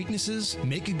overcome these weaknesses?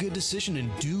 Make a good decision and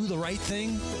do the right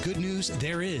thing? Good news,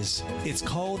 there is. It's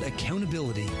called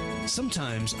accountability.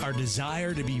 Sometimes our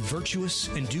desire to be virtuous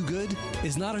and do good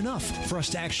is not enough for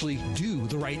us to actually do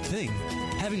the right thing.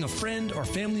 Having a friend or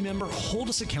family member hold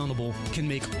us accountable can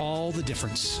make all the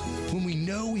difference. When we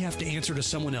know we have to answer to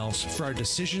someone else for our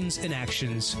decisions and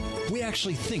actions, we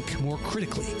actually think more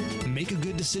critically, make a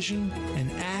good decision,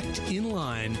 and act in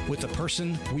line with the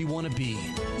person we want to be,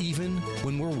 even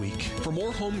when we're weak. For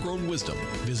more homegrown wisdom,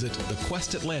 visit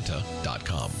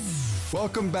thequestatlanta.com.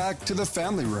 Welcome back to the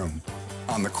Family Room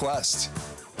on The Quest.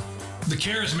 The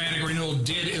Charismatic Renewal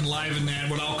did enliven that,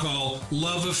 what I'll call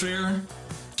love affair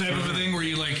type of a thing, where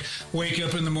you like wake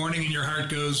up in the morning and your heart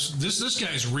goes, this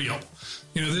guy's real.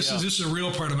 You know, this is a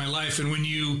real part of my life. And when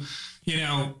you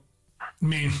know, I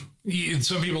mean,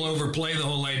 some people overplay the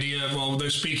whole idea of, well, they're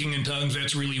speaking in tongues.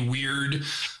 That's really weird.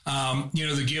 You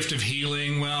know, the gift of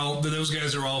healing. Well, those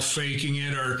guys are all faking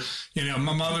it. Or, you know,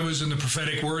 my mother was in the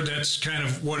prophetic word. That's kind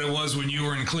of what it was when you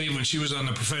were in Cleveland. She was on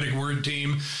the prophetic word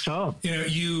team. Oh, you know,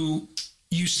 you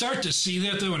start to see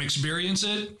that though and experience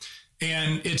it.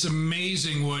 And it's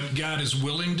amazing what God is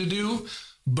willing to do,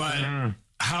 but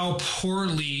how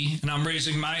poorly, and I'm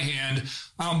raising my hand,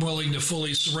 I'm willing to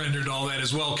fully surrender to all that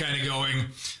as well, kind of going,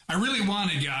 I really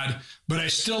wanted God, but I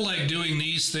still like doing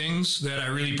these things that I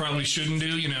really probably shouldn't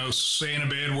do, you know, saying a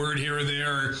bad word here or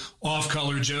there, or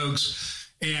off-color jokes.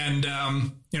 And,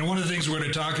 you know, one of the things we're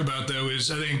going to talk about, though,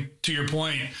 is, I think, to your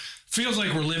point, feels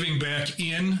like we're living back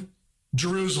in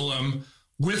Jerusalem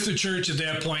with the church at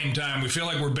that point in time. We feel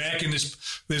like we're back in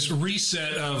this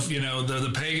reset of, you know,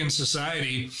 the pagan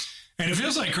society. And it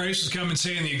feels like Christ is coming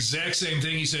saying the exact same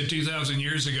thing he said 2,000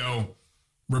 years ago.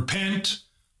 Repent,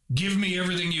 give me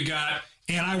everything you got,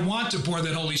 and I want to pour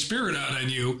that Holy Spirit out on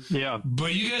you. Yeah.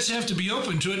 But you guys have to be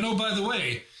open to it. No, by the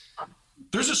way,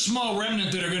 there's a small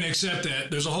remnant that are going to accept that.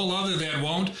 There's a whole other that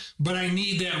won't. But I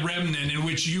need that remnant in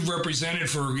which you've represented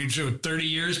for 30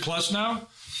 years plus now.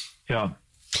 Yeah.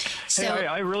 So hey,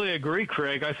 I really agree,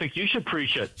 Craig. I think you should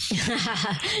preach it.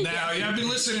 Now, I've been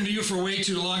listening to you for way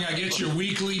too long. I get your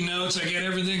weekly notes. I get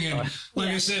everything. And like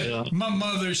I said, my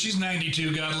mother, she's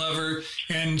 92, God love her.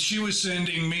 And she was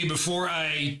sending me, before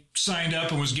I signed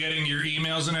up and was getting your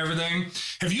emails and everything,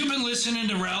 have you been listening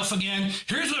to Ralph again?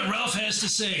 Here's what Ralph has to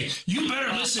say. You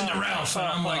better listen to Ralph. And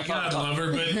I'm like, God love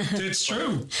her, but it's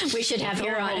true. We should have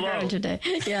her on today.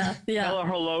 Yeah. Tell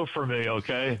her hello for me,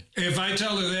 okay? If I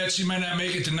tell her that, she might not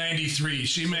make it to 93.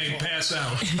 She may pass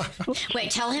out. Wait,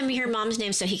 tell him your mom's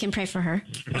name so he can pray for her.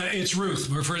 It's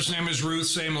Ruth. Her first name is Ruth,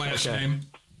 same last name.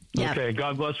 Yeah. Okay,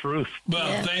 God bless Ruth.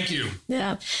 Well, thank you.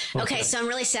 Yeah. Okay, so I'm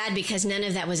really sad because none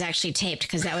of that was actually taped,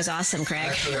 because that was awesome, Craig.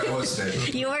 Actually, I was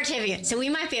taped. You were taping it, so we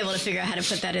might be able to figure out how to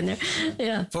put that in there.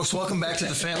 Yeah. Folks, welcome back to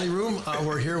the Family Room.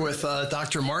 We're here with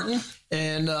Dr. Martin.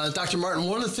 And Dr. Martin,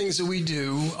 one of the things that we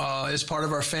do as part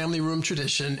of our Family Room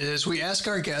tradition is we ask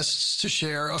our guests to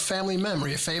share a family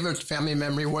memory, a favorite family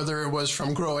memory, whether it was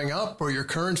from growing up or your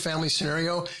current family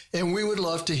scenario. And we would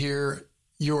love to hear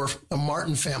your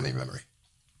Martin family memory.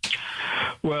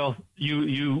 Well,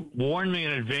 you warned me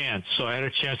in advance, so I had a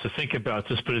chance to think about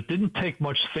this, but it didn't take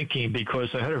much thinking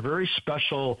because I had a very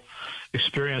special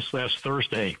experience last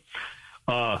Thursday.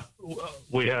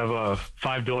 We have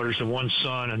 5 daughters and 1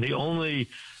 son, and they're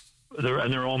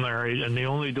all married, and the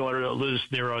only daughter that lives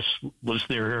near us lives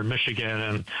near here in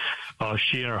Michigan, and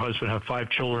she and her husband have 5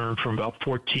 children from about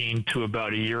 14 to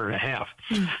about a year and a half.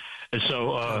 And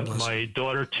so my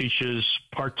daughter teaches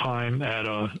part-time at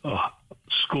a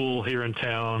school here in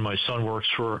town. My son works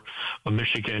for a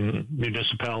Michigan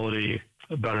municipality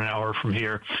about an hour from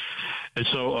here. And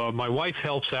so my wife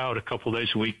helps out a couple of days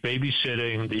a week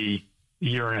babysitting the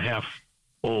year and a half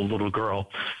old little girl.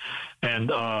 And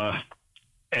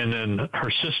then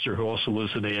her sister, who also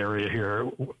lives in the area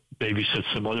here, babysits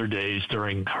some other days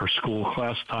during her school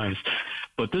class times.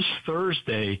 But this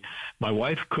Thursday, my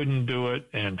wife couldn't do it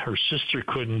and her sister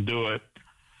couldn't do it.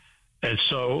 And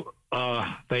so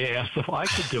they asked if I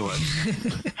could do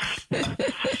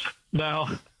it. Now,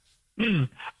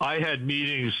 I had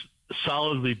meetings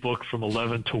solidly booked from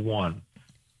 11 to 1.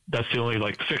 That's the only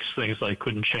fixed things I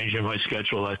couldn't change in my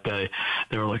schedule that day.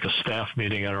 They were like a staff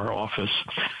meeting at our office.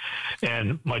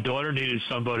 And my daughter needed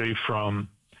somebody from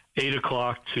 8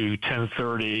 o'clock to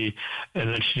 10:30, and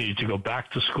then she needed to go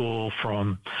back to school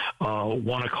from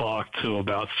 1 o'clock to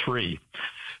about 3.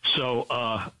 So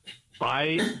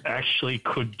I actually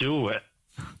could do it.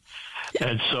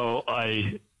 And so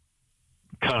I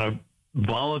kind of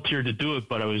volunteered to do it,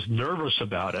 but I was nervous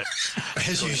about it.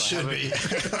 As you should be.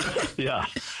 Yeah.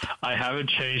 I haven't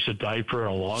changed a diaper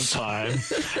in a long time.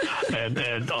 And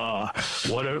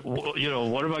what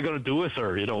am I going to do with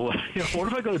her? What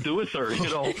am I going to do with her?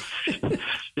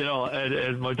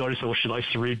 And my daughter said, well, she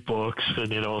likes to read books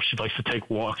and, she likes to take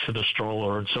walks in the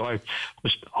stroller. And so I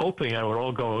was hoping it would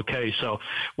all go okay. So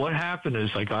what happened is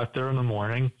I got there in the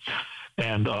morning,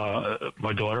 and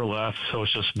my daughter left, so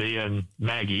it's just me and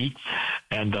Maggie.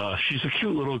 And she's a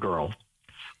cute little girl,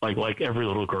 like every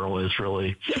little girl is,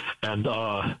 really. And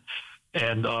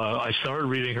I started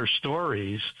reading her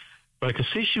stories, but I could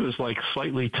see she was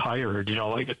slightly tired.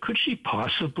 Could she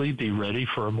possibly be ready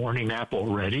for a morning nap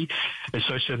already? And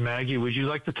so I said, Maggie, would you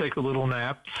like to take a little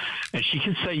nap? And she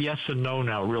can say yes and no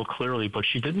now real clearly, but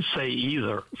she didn't say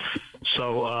either.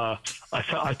 So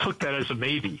I took that as a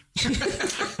maybe.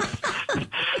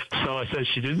 So I said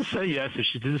she didn't say yes and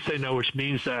she didn't say no, which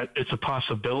means that it's a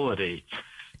possibility.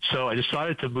 So I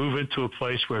decided to move into a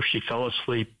place where if she fell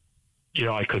asleep,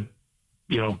 I could,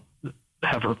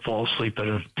 have her fall asleep at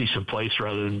a decent place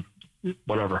rather than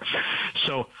whatever.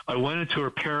 So I went into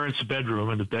her parents' bedroom,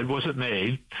 and the bed wasn't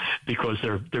made because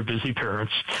they're busy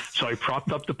parents. So I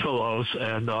propped up the pillows,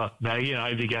 and Maggie and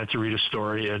I began to read a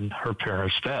story in her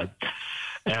parents' bed.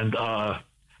 And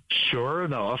sure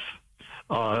enough,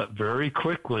 very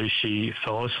quickly she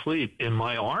fell asleep in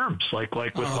my arms, like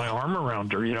with my arm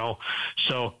around her,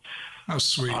 So how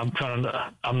sweet.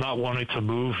 I'm not wanting to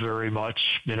move very much,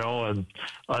 and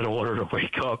I don't want her to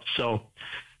wake up. So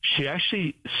she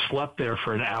actually slept there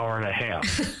for an hour and a half.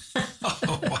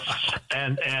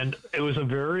 And it was a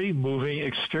very moving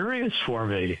experience for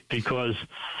me because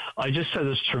I just had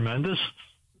this tremendous,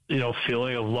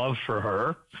 feeling of love for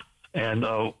her. And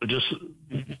just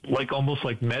almost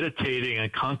like meditating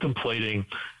and contemplating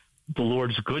the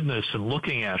Lord's goodness and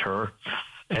looking at her.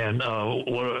 And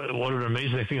what an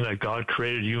amazing thing that God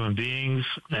created human beings,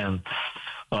 and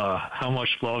how much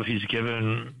love he's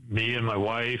given me and my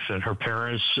wife and her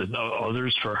parents and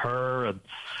others for her, and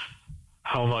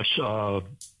how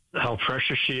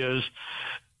precious she is.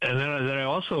 And then I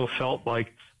also felt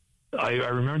like I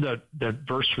remember that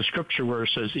verse of scripture where it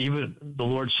says, even the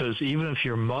Lord says, even if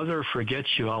your mother forgets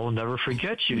you, I will never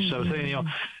forget you. Mm-hmm. So I'm saying,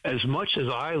 as much as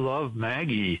I love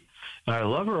Maggie, and I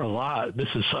love her a lot,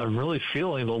 I'm really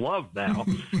feeling the love now.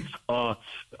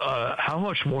 How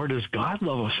much more does God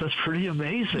love us? That's pretty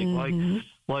amazing. Mm-hmm.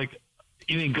 Like,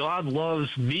 God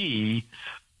loves me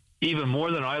even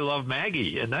more than I love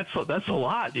Maggie. And that's a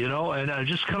lot, and I'm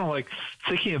just kind of like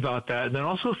thinking about that. And then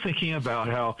also thinking about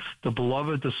how the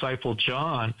beloved disciple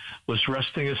John was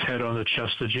resting his head on the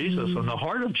chest of Jesus, on the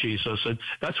heart of Jesus. And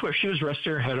that's where she was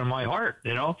resting her head on my heart,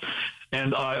 And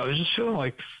I was just feeling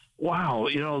like, wow,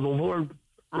 the Lord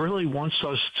really wants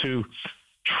us to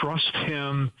trust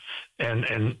him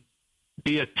and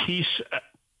be at peace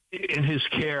in his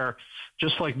care,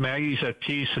 just like Maggie's at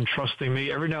peace and trusting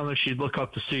me. Every now and then she'd look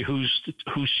up to see whose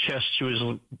chest she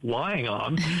was lying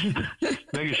on,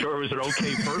 making sure it was an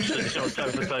okay person,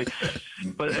 type of thing.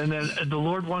 And then the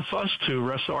Lord wants us to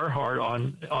rest our heart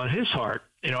on his heart,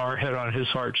 our head on his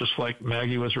heart, just like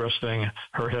Maggie was resting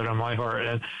her head on my heart.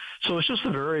 And so it's just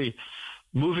a very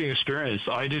moving experience.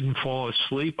 I didn't fall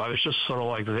asleep. I was just sort of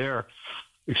like there,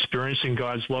 experiencing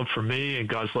God's love for me and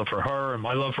God's love for her and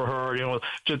my love for her.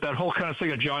 Just that whole kind of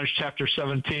thing in John chapter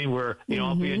 17 where,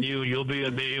 I'll be in you, you'll be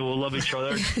in me, we'll love each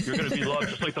other. You're going to be loved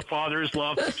just like the Father is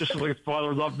loved, just like the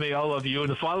Father loved me, I'll love you, and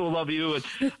the Father will love you. And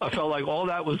I felt like all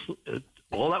that was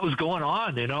going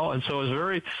on, and so it was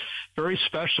very, very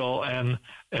special. And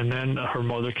then her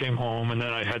mother came home, and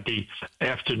then I had the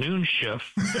afternoon shift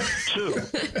too.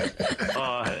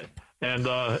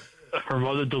 Her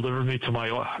mother delivered me to my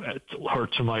office,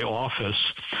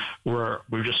 where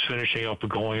we were just finishing up a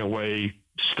going away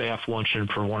staff luncheon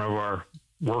for one of our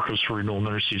workers for Renewal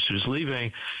Ministries who's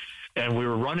leaving, and we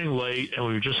were running late, and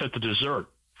we were just at the dessert.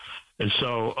 And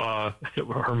so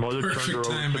her mother turned her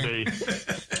over to me.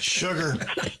 Sugar.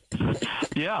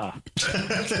 Yeah.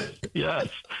 Yes.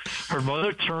 Her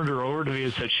mother turned her over to me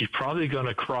and said she's probably going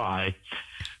to cry.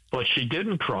 But she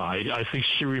didn't cry. I think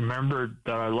she remembered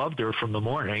that I loved her from the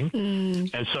morning. Mm.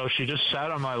 And so she just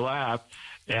sat on my lap,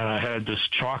 and I had this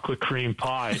chocolate cream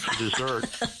pie for dessert.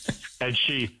 And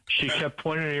she kept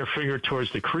pointing her finger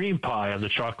towards the cream pie and the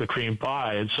chocolate cream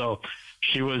pie. And so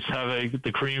she was having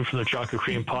the cream from the chocolate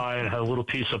cream pie and had a little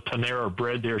piece of Panera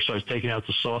bread there. So I was taking out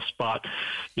the soft spot,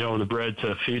 the bread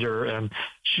to feed her. And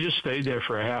she just stayed there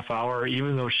for a half hour,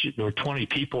 even though there were 20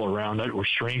 people around that were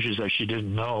strangers that she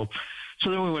didn't know. So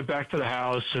then we went back to the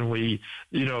house and we,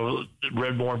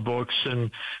 read more books, and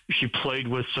she played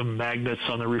with some magnets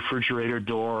on the refrigerator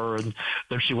door. And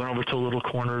then she went over to a little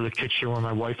corner of the kitchen where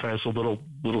my wife has a little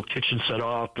kitchen set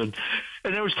up. And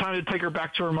it was time to take her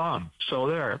back to her mom. So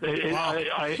there,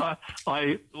 what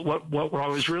I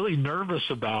was really nervous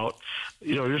about,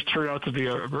 just turned out to be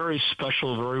a very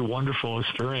special, very wonderful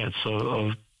experience.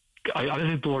 I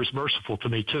think the Lord's merciful to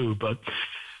me too, but,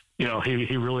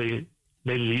 he really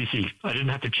made it easy. I didn't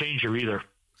have to change her either.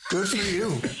 Good for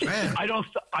you, man. I don't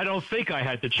think I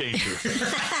had to change her.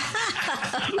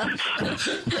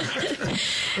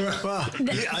 Well,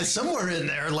 somewhere in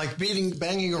there, like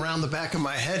banging around the back of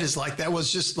my head is like, that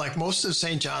was just like most of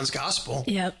St. John's Gospel.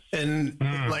 Yep. And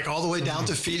like all the way down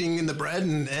to feeding in the bread,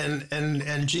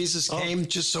 and Jesus came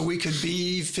just so we could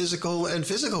be physical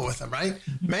with him, right?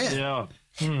 Man. Yeah.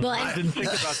 Well, I didn't think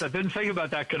about that. Didn't think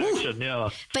about that connection.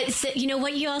 Yeah. But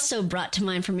what you also brought to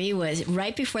mind for me was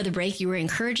right before the break, you were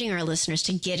encouraging our listeners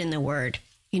to get in the Word.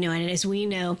 And as we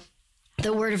know,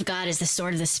 the Word of God is the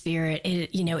sword of the Spirit.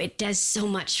 It does so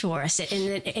much for us.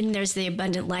 And there's the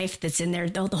abundant life that's in there,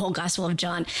 the whole Gospel of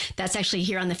John. That's actually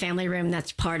here on the Family Room.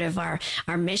 That's part of our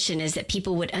mission, is that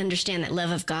people would understand that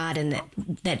love of God and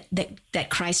that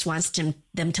Christ wants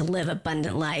them to live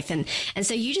abundant life. And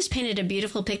so you just painted a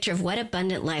beautiful picture of what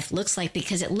abundant life looks like,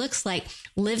 because it looks like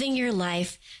living your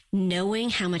life knowing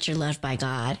how much you're loved by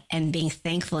God and being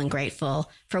thankful and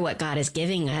grateful for what God is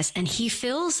giving us. And he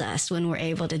fills us when we're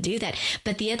able to do that.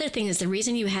 But the other thing is, the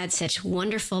reason you had such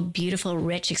wonderful, beautiful,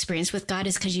 rich experience with God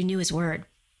is because you knew his word.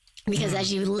 Because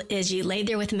as you laid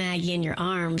there with Maggie in your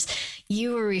arms,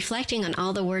 you were reflecting on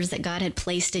all the words that God had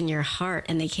placed in your heart,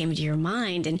 and they came to your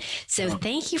mind. And so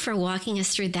thank you for walking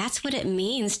us through. That's what it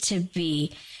means to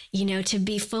be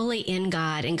fully in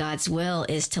God, and God's will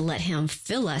is to let him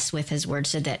fill us with his word,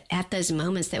 so that at those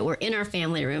moments that we're in our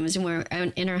family rooms and we're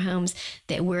in our homes,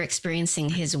 that we're experiencing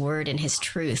his word and his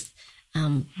truth.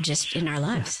 Just in our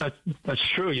lives. That's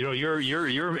true.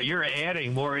 You're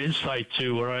adding more insight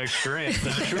to what I experienced.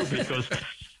 That's true, because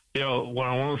one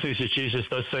of the things that Jesus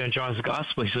does say in John's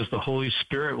Gospel, he says the Holy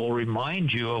Spirit will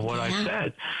remind you of what I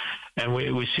said. And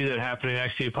we see that happening in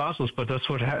Acts of the Apostles, but that's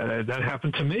what that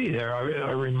happened to me there.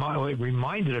 I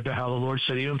reminded about how the Lord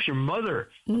said, even if your mother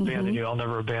abandoned you, I'll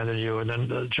never abandon you. And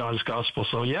then John's Gospel.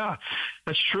 So, yeah,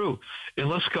 that's true.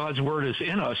 Unless God's Word is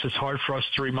in us, it's hard for us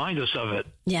to remind us of it.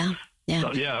 Yeah, yeah.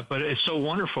 So, yeah, but it's so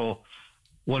wonderful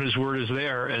when His Word is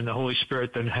there and the Holy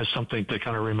Spirit then has something to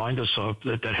kind of remind us of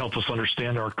that helps us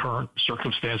understand our current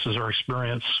circumstances or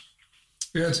experience.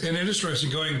 Yeah, and interesting,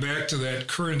 going back to that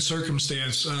current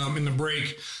circumstance, in the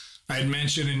break, I had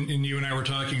mentioned, and you and I were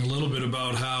talking a little bit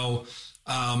about how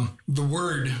the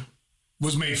Word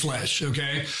was made flesh,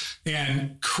 okay?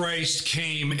 And Christ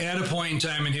came at a point in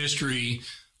time in history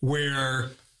where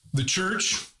the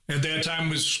church at that time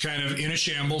was kind of in a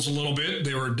shambles a little bit.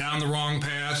 They were down the wrong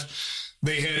path.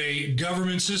 They had a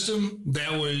government system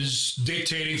that was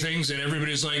dictating things that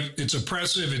everybody's like, it's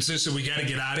oppressive, it's this, and we got to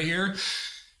get out of here.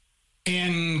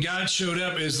 And God showed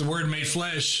up as the Word made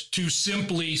flesh to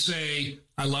simply say,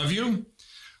 I love you.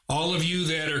 All of you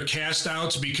that are cast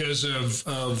out because of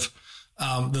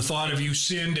the thought of you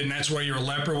sinned and that's why you're a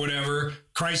leper, whatever.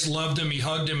 Christ loved him. He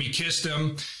hugged him. He kissed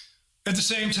him. At the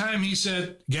same time, he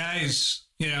said, guys,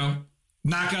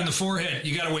 knock on the forehead.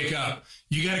 You got to wake up.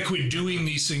 You got to quit doing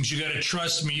these things. You got to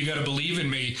trust me. You got to believe in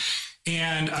me.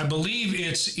 And I believe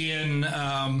it's in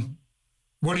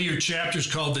one of your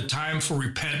chapters called The Time for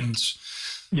Repentance.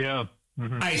 Yeah.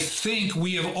 I think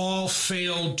we have all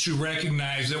failed to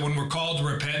recognize that when we're called to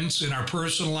repentance in our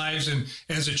personal lives and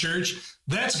as a church,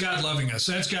 that's God loving us.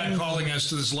 That's God calling us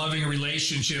to this loving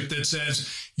relationship that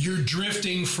says, you're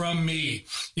drifting from me.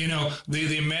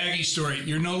 The Maggie story,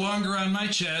 you're no longer on my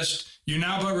chest. You're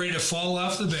now about ready to fall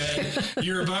off the bed.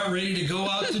 You're about ready to go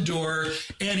out the door.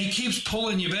 And he keeps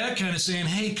pulling you back, kind of saying,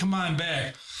 hey, come on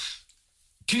back.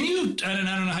 Can you, I don't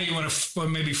know how you want to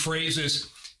maybe phrase this.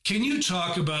 Can you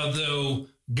talk about, though,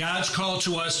 God's call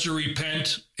to us to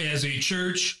repent as a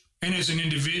church and as an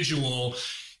individual?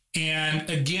 And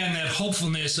again, that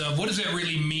hopefulness of what does that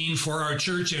really mean for our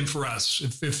church and for us,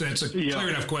 if that's a clear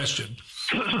enough question?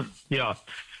 Yeah.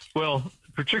 Well,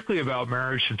 particularly about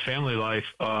marriage and family life,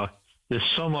 there's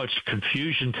so much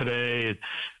confusion today.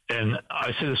 And I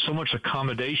say there's so much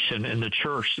accommodation in the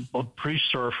church.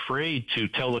 Priests are afraid to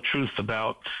tell the truth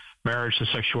about marriage and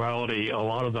sexuality. A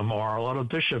lot of them are. A lot of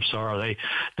bishops are.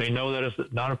 They know that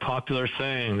it's not a popular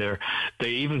thing. They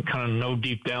even kind of know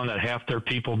deep down that half their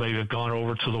people maybe have gone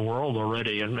over to the world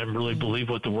already and really believe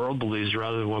what the world believes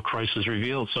rather than what Christ has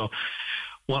revealed. So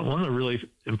one of the really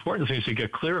important things to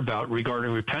get clear about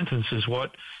regarding repentance is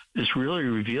what is really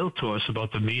revealed to us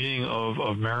about the meaning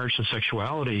of marriage and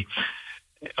sexuality.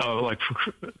 Like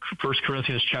 1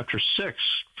 Corinthians chapter 6,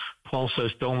 Paul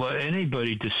says, don't let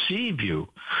anybody deceive you.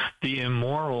 The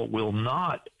immoral will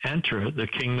not enter the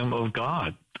kingdom of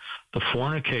God. The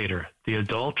fornicator, the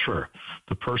adulterer,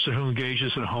 the person who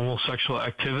engages in homosexual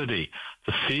activity,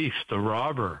 the thief, the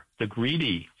robber, the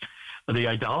greedy, the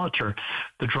idolater,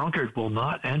 the drunkard will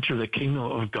not enter the kingdom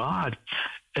of God.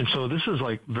 And so this is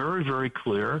like very, very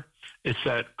clear. It's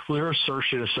that clear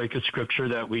assertion of sacred scripture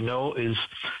that we know is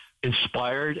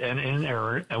inspired and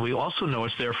inerrant, and we also know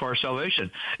it's there for our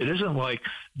salvation. It isn't like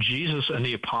Jesus and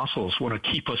the apostles want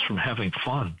to keep us from having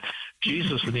fun.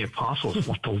 Jesus and the apostles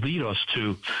want to lead us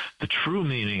to the true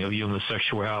meaning of human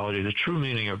sexuality, the true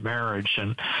meaning of marriage,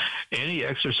 and any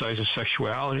exercise of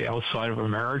sexuality outside of a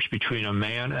marriage between a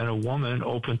man and a woman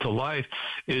open to life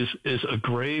is a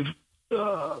grave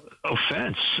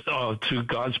offense to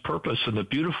God's purpose and the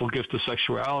beautiful gift of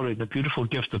sexuality, the beautiful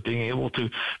gift of being able to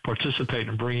participate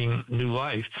in bringing new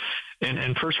life. And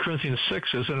 1 Corinthians 6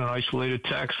 isn't an isolated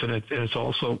text, and it's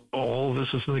also, all of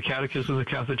this is in the Catechism of the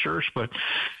Catholic Church, but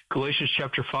Galatians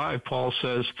chapter 5, Paul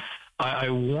says, I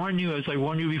warn you as I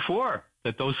warned you before,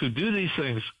 that those who do these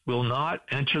things will not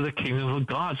enter the kingdom of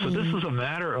God. So this is a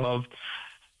matter of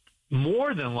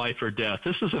more than life or death.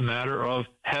 This is a matter of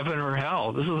heaven or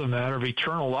hell. This is a matter of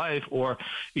eternal life or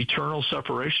eternal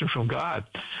separation from God.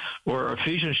 Or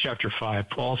Ephesians chapter 5,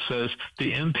 Paul says,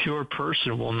 the impure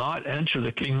person will not enter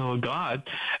the kingdom of God,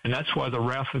 and that's why the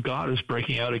wrath of God is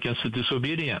breaking out against the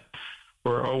disobedient.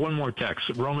 Or one more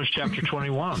text, Romans chapter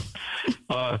 21.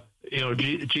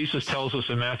 Jesus tells us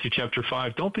in Matthew chapter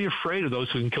 5, don't be afraid of those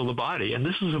who can kill the body. And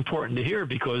this is important to hear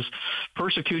because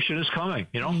persecution is coming,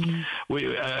 and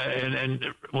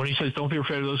when he says, don't be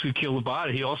afraid of those who kill the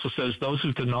body, he also says, those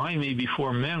who deny me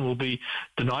before men will be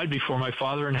denied before my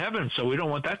Father in heaven. So we don't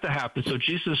want that to happen. So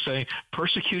Jesus is saying,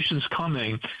 persecution's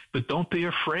coming, but don't be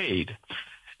afraid.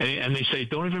 And they say,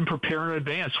 don't even prepare in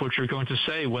advance what you're going to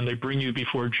say when they bring you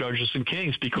before judges and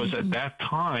kings, because at that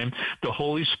time, the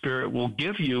Holy Spirit will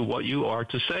give you what you are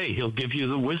to say. He'll give you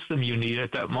the wisdom you need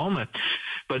at that moment.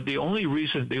 But the only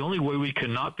way we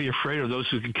cannot be afraid of those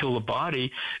who can kill the body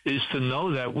is to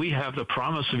know that we have the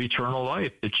promise of eternal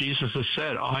life, that Jesus has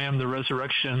said, I am the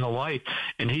resurrection and the life,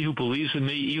 and he who believes in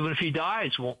me, even if he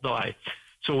dies, won't die.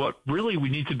 So what really we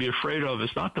need to be afraid of is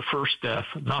not the first death,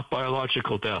 not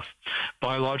biological death.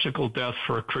 Biological death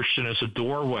for a Christian is a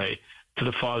doorway to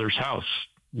the Father's house,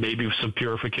 maybe with some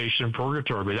purification in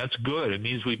purgatory, but that's good. It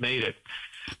means we've made it.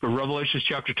 But Revelation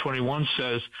chapter 21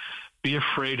 says, be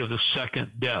afraid of the second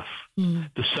death.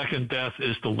 The second death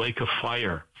is the lake of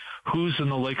fire. Who's in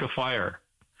the lake of fire?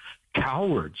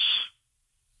 Cowards.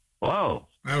 Whoa.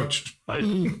 Ouch.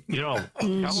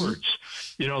 Cowards.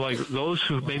 Like those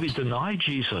who maybe deny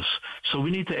Jesus. So we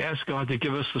need to ask God to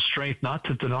give us the strength not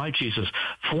to deny Jesus.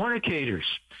 Fornicators.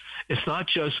 It's not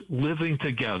just living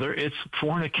together. It's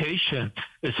fornication.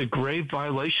 It's a grave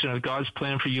violation of God's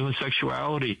plan for human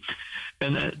sexuality.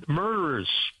 And murderers.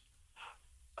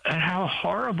 And how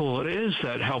horrible it is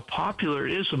how popular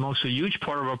it is amongst a huge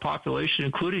part of our population,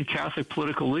 including Catholic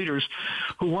political leaders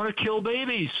who want to kill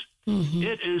babies.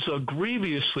 It is a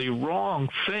grievously wrong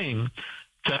thing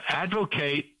to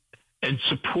advocate and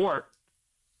support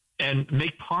and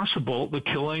make possible the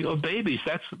killing of babies.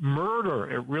 That's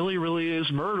murder. It really, really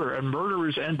is murder. And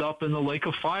murderers end up in the lake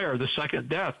of fire, the second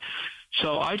death.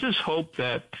 So I just hope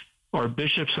that our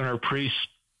bishops and our priests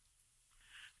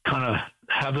kind of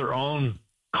have their own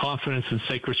confidence in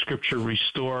sacred scripture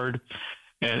restored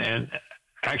and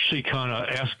actually kind of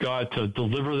ask God to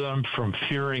deliver them from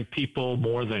fearing people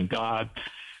more than God,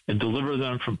 and deliver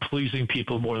them from pleasing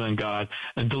people more than God,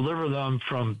 and deliver them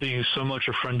from being so much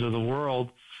a friend of the world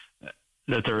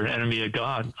that they're an enemy of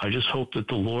God. I just hope that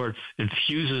the Lord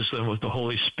infuses them with the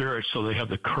Holy Spirit so they have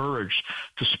the courage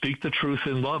to speak the truth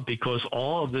in love, because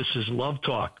all of this is love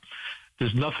talk.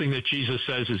 There's nothing that Jesus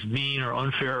says is mean or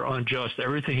unfair or unjust.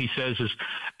 Everything he says is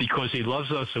because he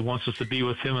loves us and wants us to be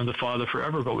with him and the Father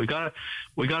forever. But we gotta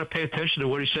pay attention to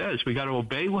what he says. We gotta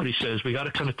obey what he says. We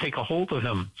gotta kind of take a hold of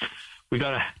him. We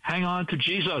gotta hang on to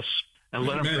Jesus and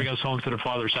let him bring us home to the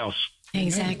Father's house.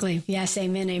 Exactly. Yes.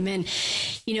 Amen. Amen.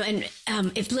 And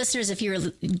if listeners, if you were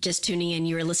just tuning in,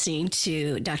 you were listening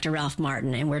to Dr. Ralph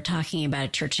Martin, and we're talking about a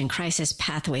church in crisis,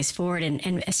 pathways forward,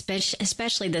 and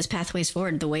especially those pathways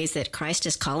forward, the ways that Christ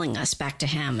is calling us back to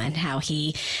him and how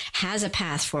he has a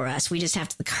path for us. We just have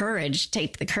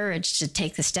take the courage to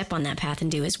take the step on that path and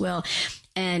do his will.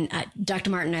 And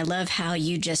Dr. Martin, I love how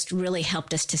you just really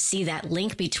helped us to see that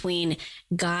link between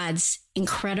God's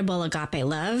incredible agape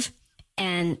love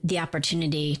and the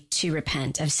opportunity to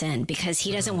repent of sin, because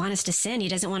he doesn't want us to sin. He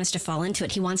doesn't want us to fall into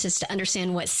it. He wants us to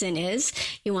understand what sin is.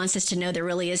 He wants us to know there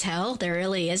really is hell. There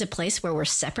really is a place where we're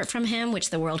separate from him,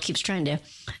 which the world keeps trying to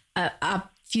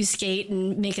obfuscate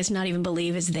and make us not even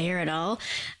believe is there at all.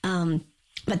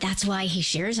 But that's why he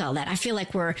shares all that. I feel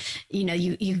like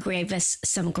you gave us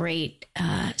some great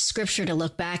scripture to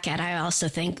look back at. I also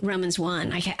think Romans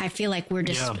 1. I feel like we're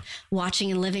just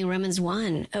watching and living Romans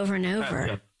 1 over and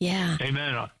over. Yeah.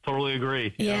 Amen. I totally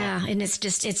agree. Yeah. And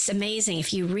it's amazing.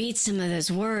 If you read some of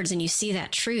those words and you see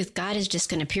that truth, God is just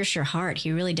going to pierce your heart.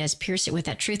 He really does pierce it with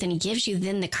that truth. And he gives you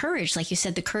then the courage, like you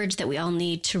said, the courage that we all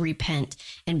need to repent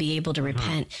and be able to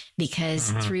repent,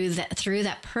 because through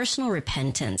that personal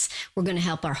repentance, we're going to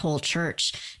help our whole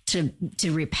church to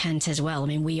repent as well. I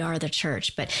mean, we are the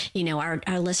church, but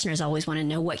our listeners always want to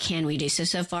know, what can we do?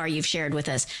 So far you've shared with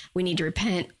us, we need to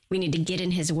repent. We need to get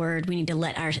in his word. We need to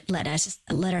let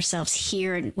ourselves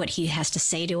hear what he has to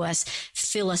say to us,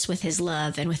 fill us with his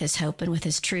love and with his hope and with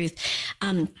his truth.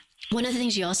 One of the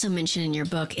things you also mentioned in your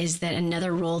book is that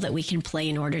another role that we can play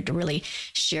in order to really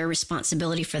share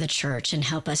responsibility for the church and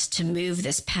help us to move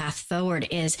this path forward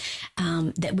is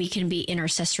that we can be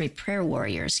intercessory prayer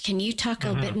warriors. Can you talk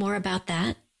a bit more about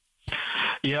that?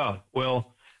 Yeah, well,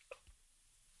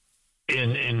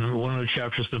 in one of the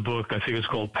chapters of the book, I think it's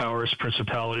called Powers,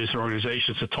 Principalities, and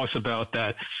Organizations, it talks about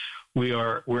that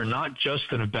we're not just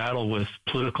in a battle with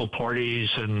political parties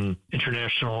and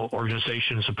international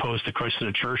organizations opposed to Christ and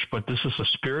the church, but this is a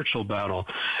spiritual battle,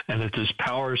 and that there's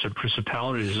powers and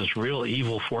principalities, there's real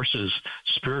evil forces,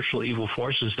 spiritual evil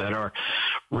forces that are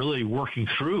really working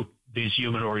through these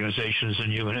human organizations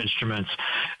and human instruments,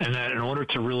 and that in order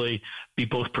to really be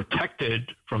both protected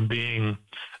from being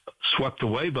swept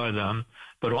away by them,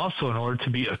 but also in order to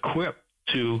be equipped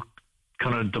to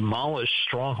kind of demolish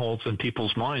strongholds in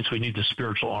people's minds, we need the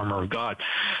spiritual armor of God.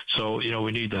 So,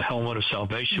 we need the helmet of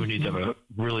salvation. We need to have a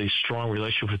really strong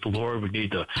relationship with the Lord. We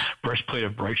need the breastplate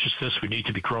of righteousness. We need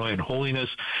to be growing in holiness.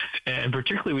 And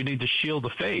particularly, we need the shield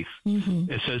of faith.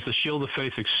 It says the shield of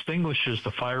faith extinguishes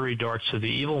the fiery darts of the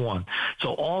evil one.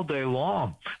 So all day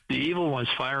long, the evil one's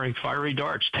firing fiery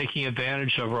darts, taking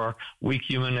advantage of our weak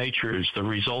human natures, the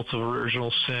results of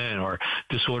original sin, or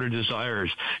disordered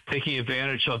desires, taking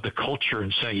advantage of the culture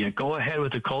and saying, go ahead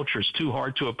with the culture. It's too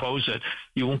hard to oppose it.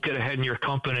 You won't get ahead in your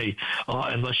company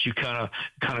unless you kind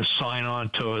of sign on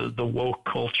to the woke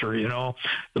culture,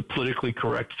 the politically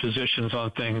correct positions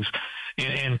on things.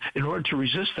 And in order to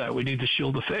resist that, we need the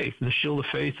shield of faith. And the shield of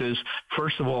faith is,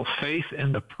 first of all, faith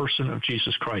in the person of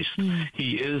Jesus Christ.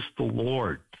 He is the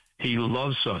Lord. He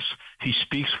loves us. He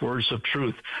speaks words of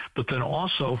truth, but then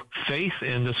also faith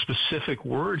in the specific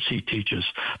words he teaches,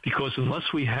 because unless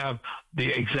we have the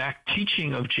exact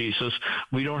teaching of Jesus,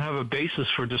 we don't have a basis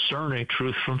for discerning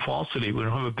truth from falsity. We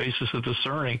don't have a basis of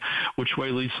discerning which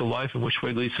way leads to life and which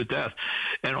way leads to death.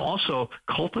 And also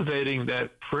cultivating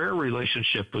that prayer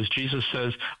relationship, as Jesus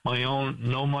says, my own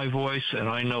know my voice and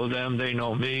I know them, they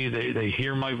know me, they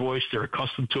hear my voice, they're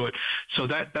accustomed to it. So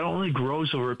that only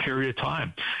grows over a period of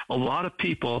time. A lot of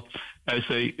people, as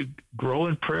they grow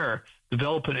in prayer,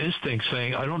 develop an instinct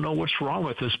saying, I don't know what's wrong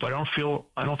with this, but I don't feel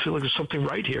like there's something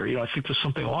right here. I think there's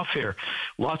something off here.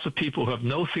 Lots of people who have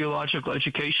no theological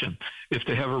education, if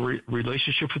they have a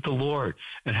relationship with the Lord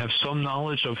and have some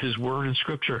knowledge of his word and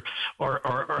scripture,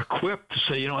 are equipped to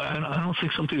say, I don't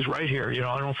think something's right here.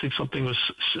 I don't think something was,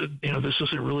 this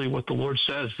isn't really what the Lord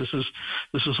says. This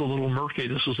is a little murky.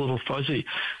 This is a little fuzzy.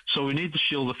 So we need the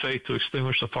shield of faith to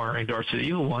extinguish the firing darts of the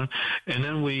evil one. And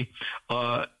then we,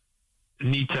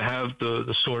 need to have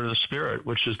the sword of the Spirit,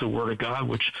 which is the Word of God,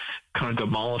 which kind of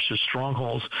demolishes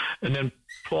strongholds. And then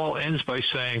Paul ends by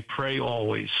saying, pray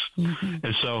always.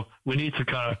 And so we need to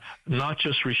kind of not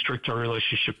just restrict our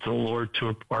relationship to the Lord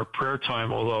to our prayer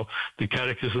time, although the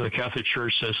Catechism of the Catholic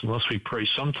Church says unless we pray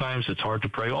sometimes, it's hard to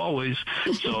pray always.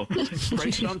 So pray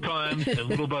sometimes, and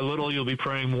little by little you'll be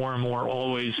praying more and more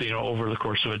always, over the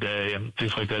course of a day and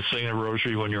things like that, saying a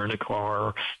rosary when you're in the car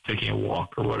or taking a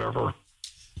walk or whatever.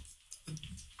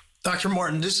 Dr.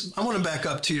 Martin, I want to back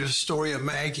up to your story of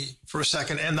Maggie for a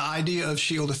second and the idea of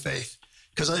shield of faith.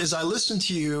 Because as I listen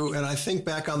to you and I think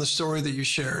back on the story that you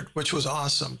shared, which was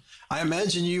awesome, I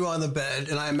imagine you on the bed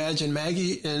and I imagine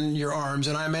Maggie in your arms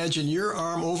and I imagine your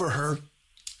arm over her,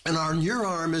 and on your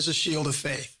arm is a shield of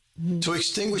faith to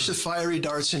extinguish the fiery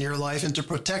darts in your life and to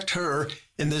protect her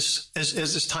in this as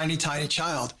this tiny, tiny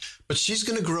child. But she's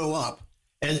going to grow up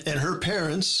and her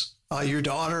parents, your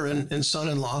daughter and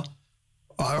son-in-law,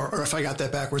 or if I got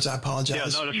that backwards, I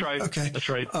apologize. Yeah, no, that's right. Okay. That's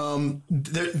right.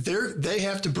 They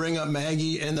have to bring up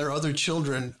Maggie and their other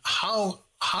children. How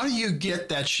do you get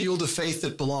that shield of faith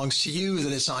that belongs to you,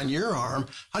 that is on your arm?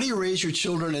 How do you raise your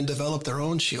children and develop their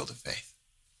own shield of faith?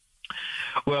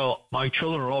 Well, my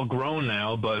children are all grown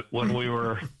now, but when we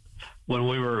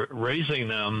were raising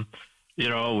them,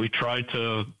 we tried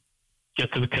to get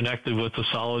them connected with the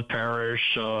solid parish,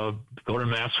 go to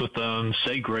Mass with them,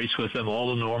 say grace with them,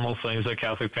 all the normal things that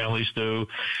Catholic families do.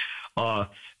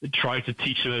 Try to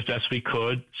teach them as best we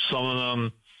could. Some of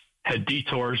them had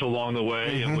detours along the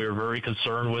way, and we were very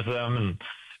concerned with them, and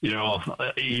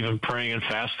even praying and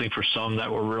fasting for some that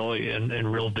were really in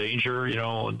real danger,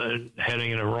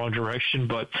 heading in the wrong direction.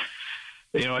 But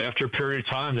after a period of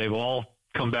time, they've all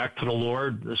come back to the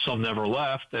Lord. Some never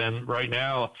left. And right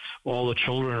now, all the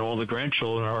children and all the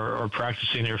grandchildren are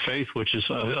practicing their faith, which is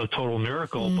a total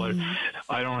miracle. But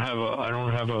I don't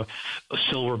have a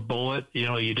silver bullet.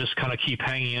 You just kind of keep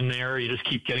hanging in there. You just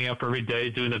keep getting up every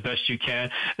day, doing the best you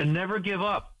can, and never give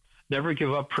up. Never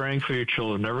give up praying for your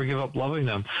children. Never give up loving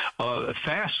them.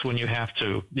 Fast when you have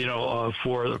to,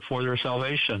 for their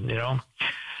salvation,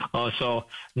 So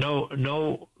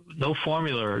no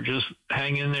formula, just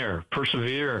hang in there,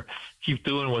 persevere, keep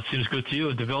doing what seems good to you,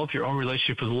 and develop your own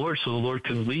relationship with the Lord so the Lord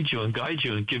can lead you and guide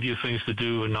you and give you things to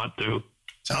do and not do.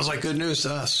 Sounds like good news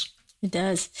to us. It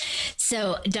does.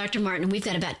 So, Dr. Martin, we've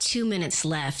got about 2 minutes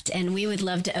left, and we would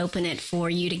love to open it for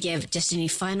you to give just any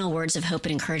final words of hope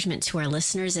and encouragement to our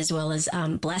listeners, as well as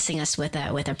blessing us with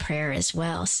a prayer as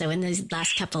well. So in these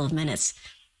last couple of minutes,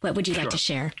 what would you like to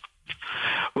share?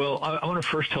 Well, I want to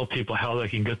first tell people how they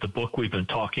can get the book we've been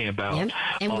talking about. Yep.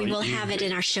 And we will have it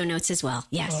in our show notes as well.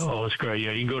 Yes. Oh, that's great.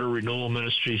 Yeah, you can go to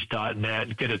renewalministries.net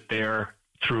and get it there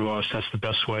through us. That's the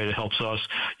best way. It helps us.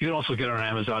 You can also get it on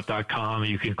Amazon.com.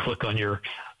 You can click on your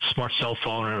smart cell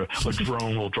phone, or a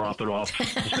drone will drop it off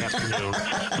this afternoon,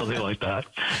 something like that.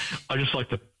 I just like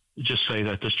to just say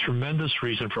that there's tremendous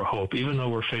reason for hope, even though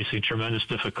we're facing tremendous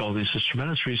difficulties. There's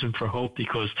tremendous reason for hope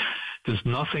because there's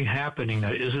nothing happening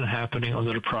that isn't happening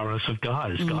under the providence of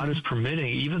God. As God is permitting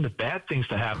even the bad things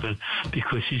to happen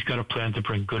because he's got a plan to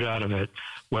bring good out of it,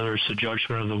 whether it's the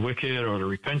judgment of the wicked or the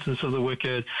repentance of the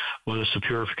wicked, whether it's the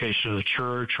purification of the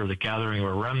church or the gathering of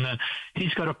a remnant.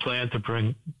 He's got a plan to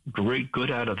bring great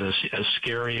good out of this, as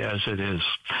scary as it is.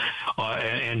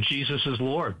 And Jesus is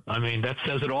Lord. I mean, that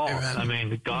says it all. Amen. I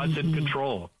mean, God's in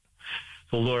control.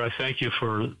 So, Lord, I thank you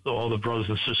for all the brothers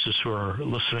and sisters who are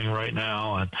listening right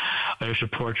now, and I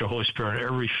support your Holy Spirit in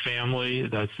every family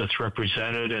that's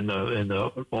represented in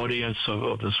the audience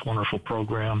of this wonderful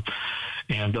program.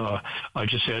 And I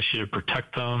just ask you to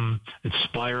protect them,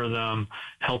 inspire them,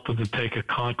 help them to take a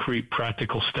concrete,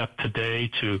 practical step today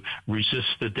to resist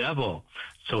the devil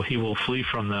so he will flee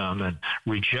from them, and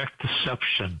reject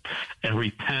deception and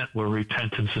repent where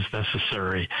repentance is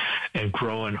necessary, and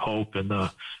grow in hope and the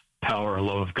power and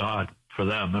love of God for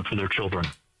them and for their children.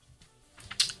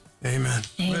 Amen.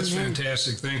 That's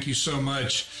fantastic. Thank you so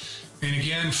much. And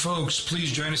again, folks,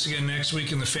 please join us again next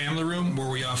week in the Family Room, where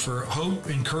we offer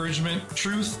hope, encouragement,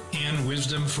 truth, and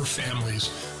wisdom for families.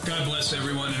 God bless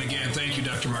everyone. And again, thank you,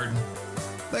 Dr. Martin.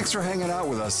 Thanks for hanging out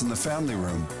with us in the Family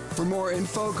Room. For more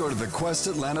info, go to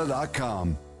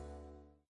thequestatlanta.com.